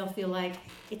because they'll feel like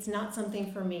it's not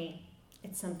something for me,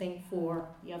 it's something for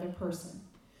the other person.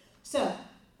 So,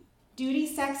 duty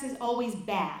sex is always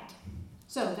bad.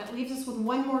 So that leaves us with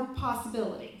one more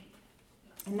possibility,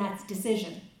 and that's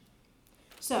decision.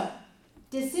 So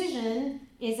decision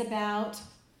is about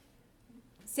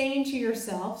saying to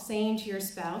yourself, saying to your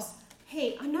spouse,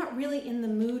 hey, I'm not really in the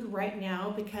mood right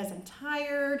now because I'm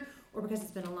tired or because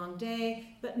it's been a long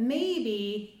day, but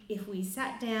maybe if we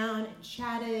sat down and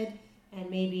chatted and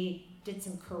maybe did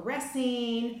some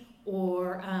caressing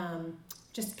or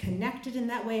just connected in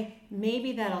that way,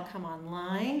 maybe that'll come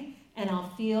online and I'll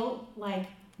feel like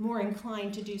more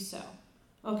inclined to do so.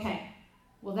 Okay,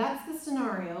 well that's the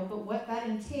scenario, but what that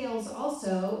entails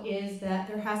also is that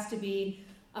there has to be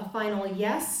a final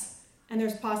yes and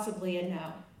there's possibly a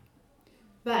no.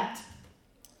 But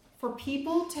for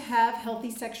people to have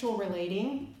healthy sexual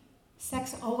relating,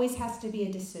 sex always has to be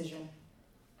a decision.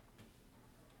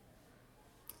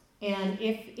 And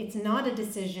if it's not a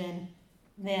decision,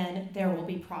 then there will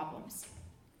be problems.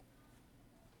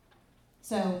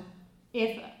 So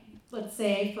if, let's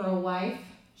say for a wife,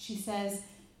 she says,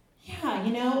 yeah,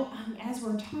 as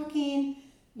we're talking,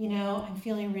 I'm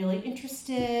feeling really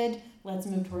interested. Let's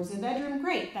move towards the bedroom.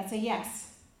 Great, that's a yes.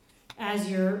 As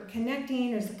you're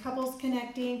connecting, as the couple's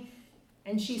connecting,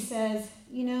 and she says,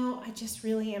 I just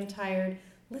really am tired.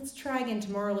 Let's try again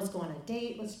tomorrow. Let's go on a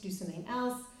date. Let's do something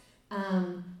else.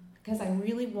 Because I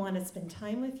really want to spend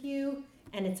time with you,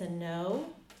 and it's a no,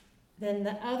 then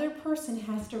the other person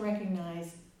has to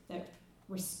recognize that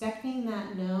respecting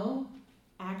that no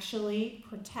actually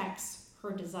protects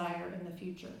her desire in the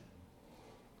future.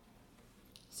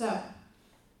 So,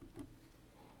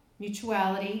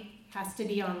 mutuality has to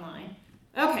be online.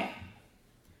 Okay.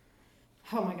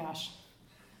 Oh my gosh.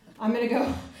 I'm going to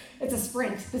go, it's a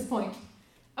sprint at this point.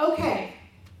 Okay.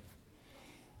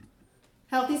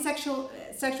 Healthy sexual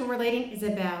relating is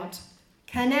about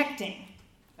connecting.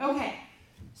 Okay.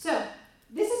 So,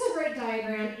 this is a great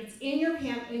diagram. It's in your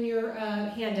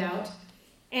handout.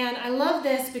 And I love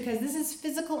this because this is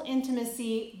physical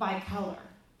intimacy by color.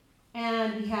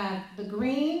 And we have the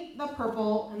green, the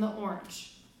purple, and the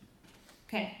orange.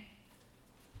 Okay.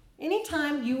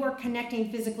 Anytime you are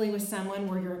connecting physically with someone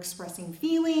where you're expressing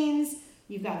feelings,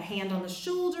 you've got a hand on the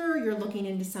shoulder, you're looking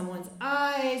into someone's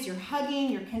eyes, you're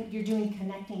hugging, you're doing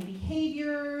connecting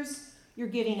behaviors, you're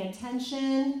giving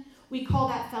attention, we call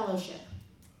that fellowship.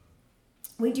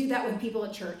 We do that with people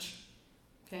at church.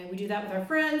 Okay, we do that with our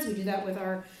friends, we do that with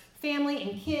our family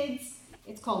and kids.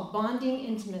 It's called bonding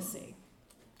intimacy.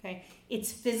 Okay,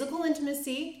 it's physical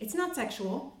intimacy, it's not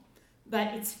sexual,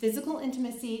 but it's physical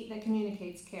intimacy that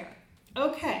communicates care.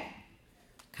 Okay,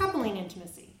 coupling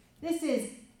intimacy. This is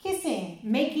kissing,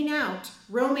 making out,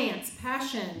 romance,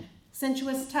 passion,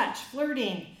 sensuous touch,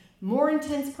 flirting, more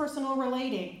intense personal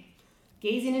relating,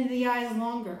 gazing into the eyes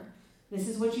longer. This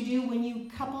is what you do when you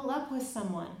couple up with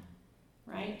someone,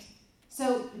 right?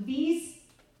 So these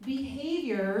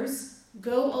behaviors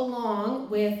go along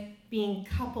with being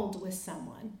coupled with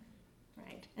someone,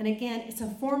 right? And again, it's a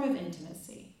form of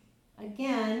intimacy.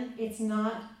 Again, it's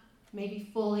not maybe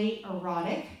fully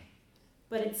erotic,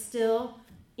 but it's still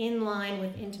in line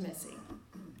with intimacy.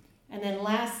 And then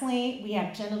lastly, we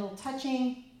have genital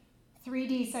touching,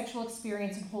 3D sexual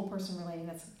experience, and whole person relating.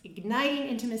 That's igniting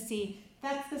intimacy.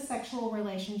 That's the sexual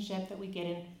relationship that we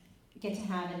get to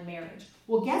have in marriage.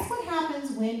 Well, guess what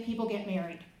happens when people get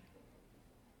married?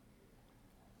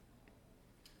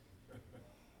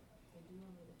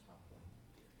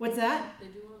 What's that?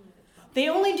 They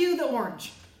only do the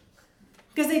orange.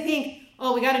 Because they think,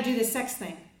 oh, we got to do this sex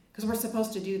thing, because we're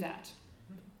supposed to do that.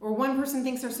 Or one person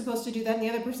thinks they're supposed to do that, and the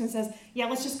other person says, yeah,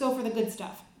 let's just go for the good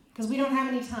stuff, because we don't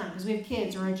have any time, because we have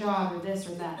kids or a job or this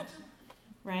or that,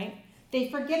 right? They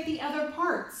forget the other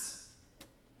parts,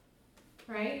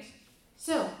 right?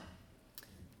 So,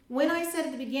 when I said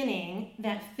at the beginning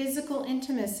that physical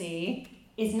intimacy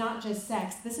is not just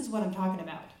sex, this is what I'm talking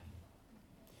about.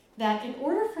 That in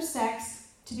order for sex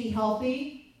to be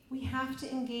healthy, we have to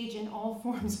engage in all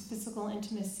forms of physical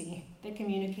intimacy that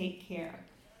communicate care,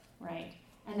 right?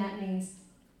 And that means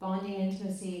bonding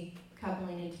intimacy,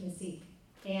 coupling intimacy,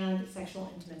 and sexual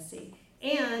intimacy.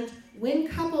 And when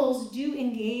couples do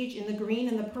engage in the green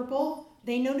and the purple,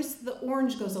 they notice the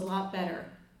orange goes a lot better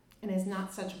and is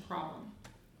not such a problem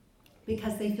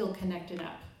because they feel connected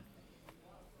up.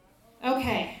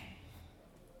 Okay.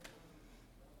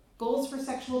 Goals for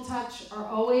sexual touch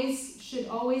should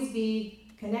always be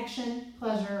connection,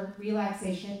 pleasure,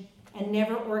 relaxation, and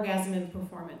never orgasm and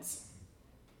performance.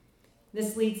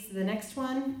 This leads to the next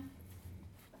one,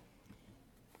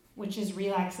 which is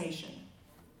relaxation.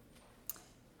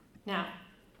 Now,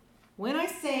 when I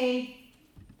say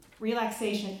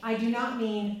relaxation, I do not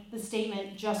mean the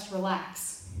statement, just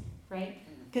relax, right?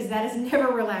 Because that is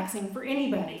never relaxing for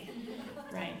anybody.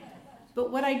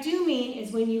 But what I do mean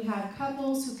is when you have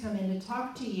couples who come in to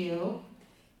talk to you,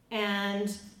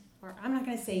 or I'm not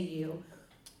going to say you,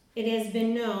 it has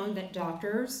been known that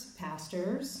doctors,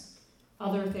 pastors,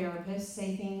 other therapists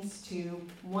say things to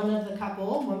one of the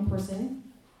couple, one person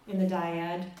in the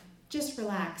dyad, just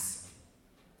relax.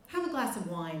 Have a glass of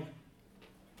wine.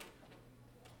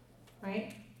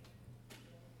 Right?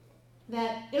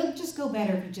 That it'll just go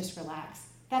better if you just relax.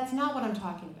 That's not what I'm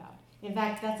talking about. In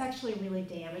fact, that's actually really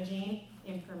damaging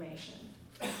information.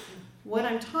 What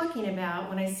I'm talking about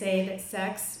when I say that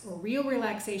sex or real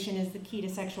relaxation is the key to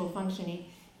sexual functioning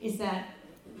is that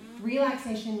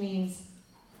relaxation means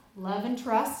love and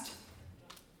trust,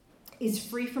 is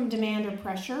free from demand or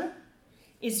pressure,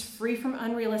 is free from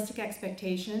unrealistic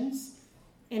expectations,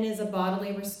 and is a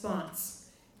bodily response.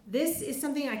 This is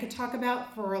something I could talk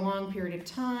about for a long period of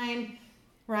time,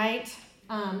 right?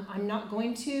 I'm not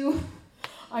going to.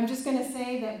 I'm just going to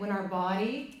say that when our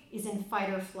body is in fight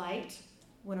or flight,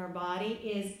 when our body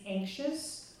is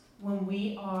anxious, when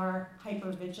we are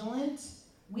hypervigilant,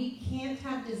 we can't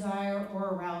have desire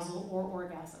or arousal or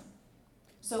orgasm.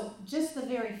 So just the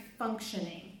very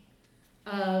functioning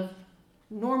of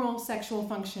normal sexual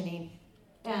functioning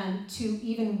to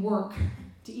even work,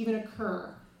 to even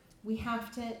occur, we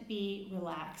have to be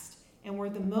relaxed. And we're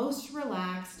the most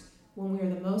relaxed when we're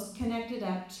the most connected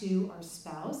up to our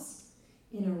spouse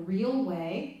in a real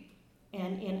way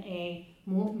and in a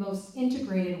most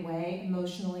integrated way,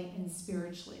 emotionally and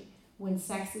spiritually. When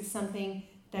sex is something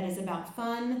that is about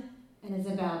fun and is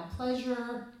about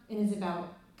pleasure and is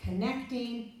about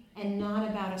connecting and not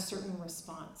about a certain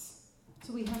response.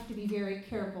 So we have to be very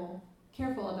careful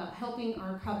about helping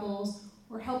our couples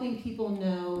or helping people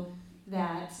know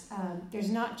that there's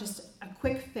not just a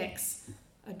quick fix,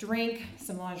 a drink,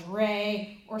 some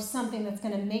lingerie, or something that's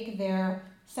going to make their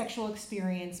sexual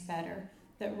experience better.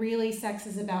 That really sex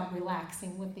is about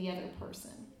relaxing with the other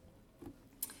person.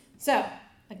 So,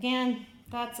 again,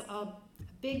 that's a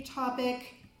big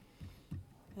topic,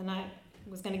 and I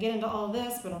was going to get into all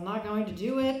this, but I'm not going to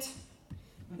do it.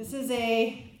 This is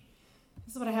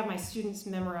what I have my students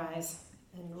memorize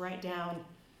and write down,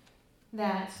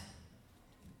 that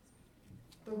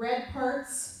the red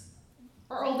parts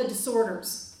are all the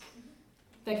disorders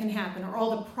that can happen, or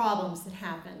all the problems that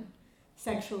happen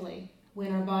sexually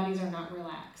when our bodies are not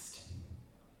relaxed.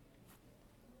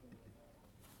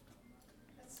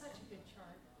 That's such a good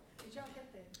chart. Did y'all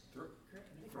get the?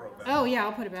 Throw it back. Oh yeah,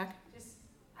 I'll put it back.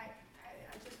 I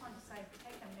just want to say,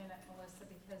 take a minute, Melissa,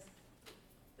 because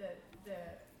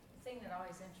the thing that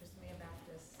always interests me about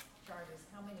this chart is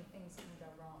how many things can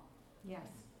go wrong. Yes.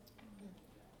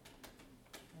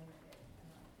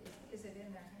 Is it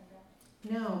in their handout?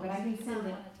 No, but I can You send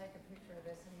might it. want to take a picture of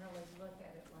this and really look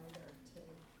at it later to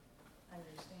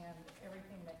understand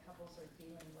everything that couples are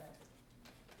dealing with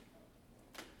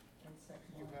in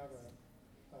sexual. You have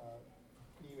a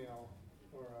email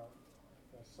or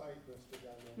a site listed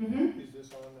on there. Mm-hmm. Is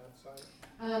this on that site?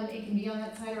 It can be on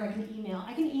that site, or I can email.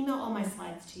 I can email all my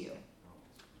slides to you.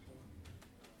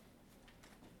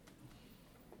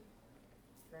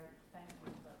 Great, thank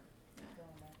you for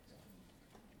going back to.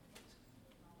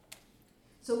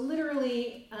 So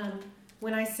literally,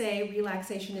 when I say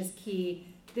relaxation is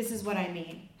key, this is what I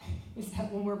mean. Is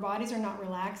that when our bodies are not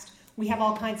relaxed, we have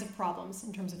all kinds of problems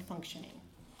in terms of functioning.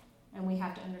 And we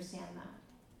have to understand that.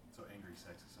 So angry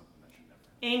sex is something that should never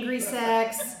happen. Angry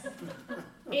sex.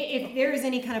 If there is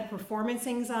any kind of performance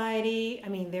anxiety, I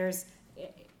mean, there's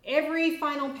every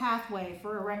final pathway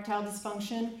for erectile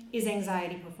dysfunction is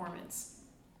anxiety performance,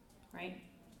 right?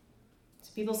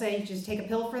 So people say you just take a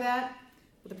pill for that.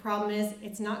 But the problem is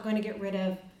it's not going to get rid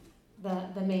of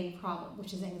the main problem,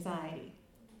 which is anxiety.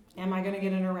 Am I going to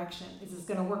get an erection? Is this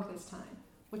going to work this time?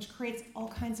 Which creates all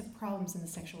kinds of problems in the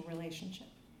sexual relationship.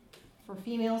 For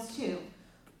females too,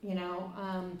 you know,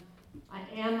 I'm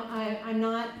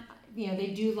not, you know, they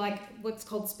do like what's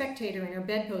called spectatoring or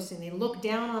bedposting. They look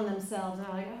down on themselves and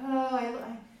they're like,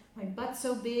 oh, my butt's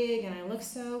so big and I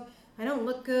don't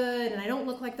look good and I don't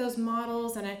look like those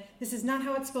models and this is not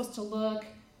how it's supposed to look.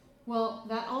 Well,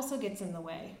 that also gets in the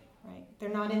way, right? They're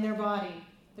not in their body.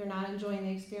 They're not enjoying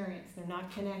the experience. They're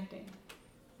not connecting.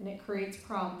 And it creates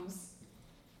problems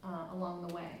along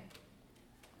the way.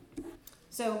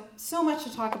 So much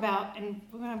to talk about, and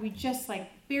we just like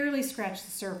barely scratched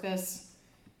the surface.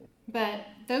 But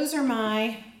those are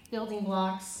my building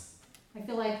blocks. I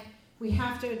feel like we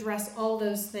have to address all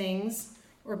those things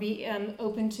or be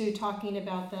open to talking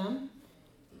about them.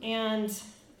 And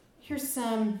here's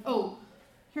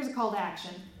a call to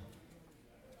action.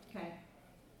 Okay.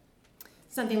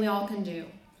 Something we all can do.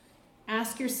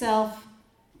 Ask yourself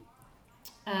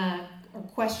or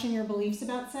question your beliefs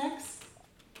about sex,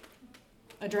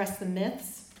 address the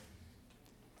myths,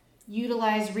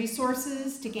 utilize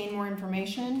resources to gain more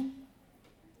information.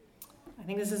 I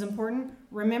think this is important.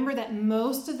 Remember that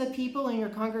most of the people in your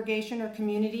congregation or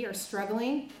community are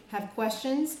struggling, have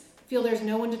questions, feel there's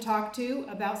no one to talk to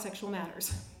about sexual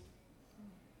matters.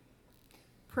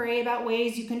 Pray about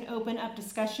ways you can open up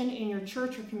discussion in your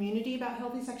church or community about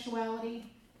healthy sexuality.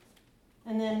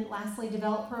 And then lastly,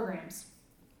 develop programs.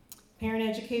 Parent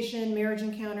education, marriage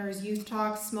encounters, youth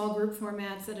talks, small group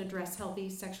formats that address healthy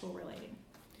sexual relating.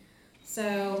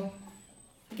 So,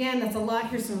 again, that's a lot.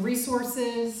 Here's some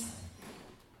resources.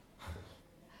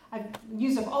 I've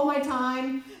used up all my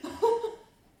time.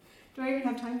 Do I even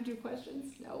have time to do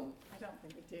questions? No. I don't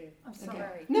think we do. I'm Okay.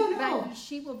 sorry. No. But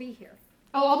she will be here.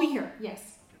 Oh, I'll be here.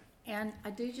 Yes. And I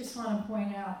do Just just want to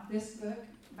point out, this book,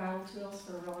 Bible Tools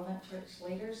for Relevant Church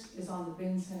Leaders, is on the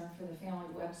Boone Center for the Family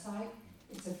website.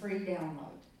 It's a free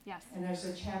download. yes. And there's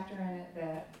a chapter in it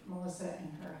that Melissa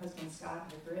and her husband Scott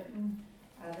have written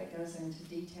that goes into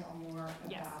detail more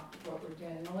Yes. about what we're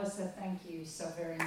doing. Melissa, thank you so very much.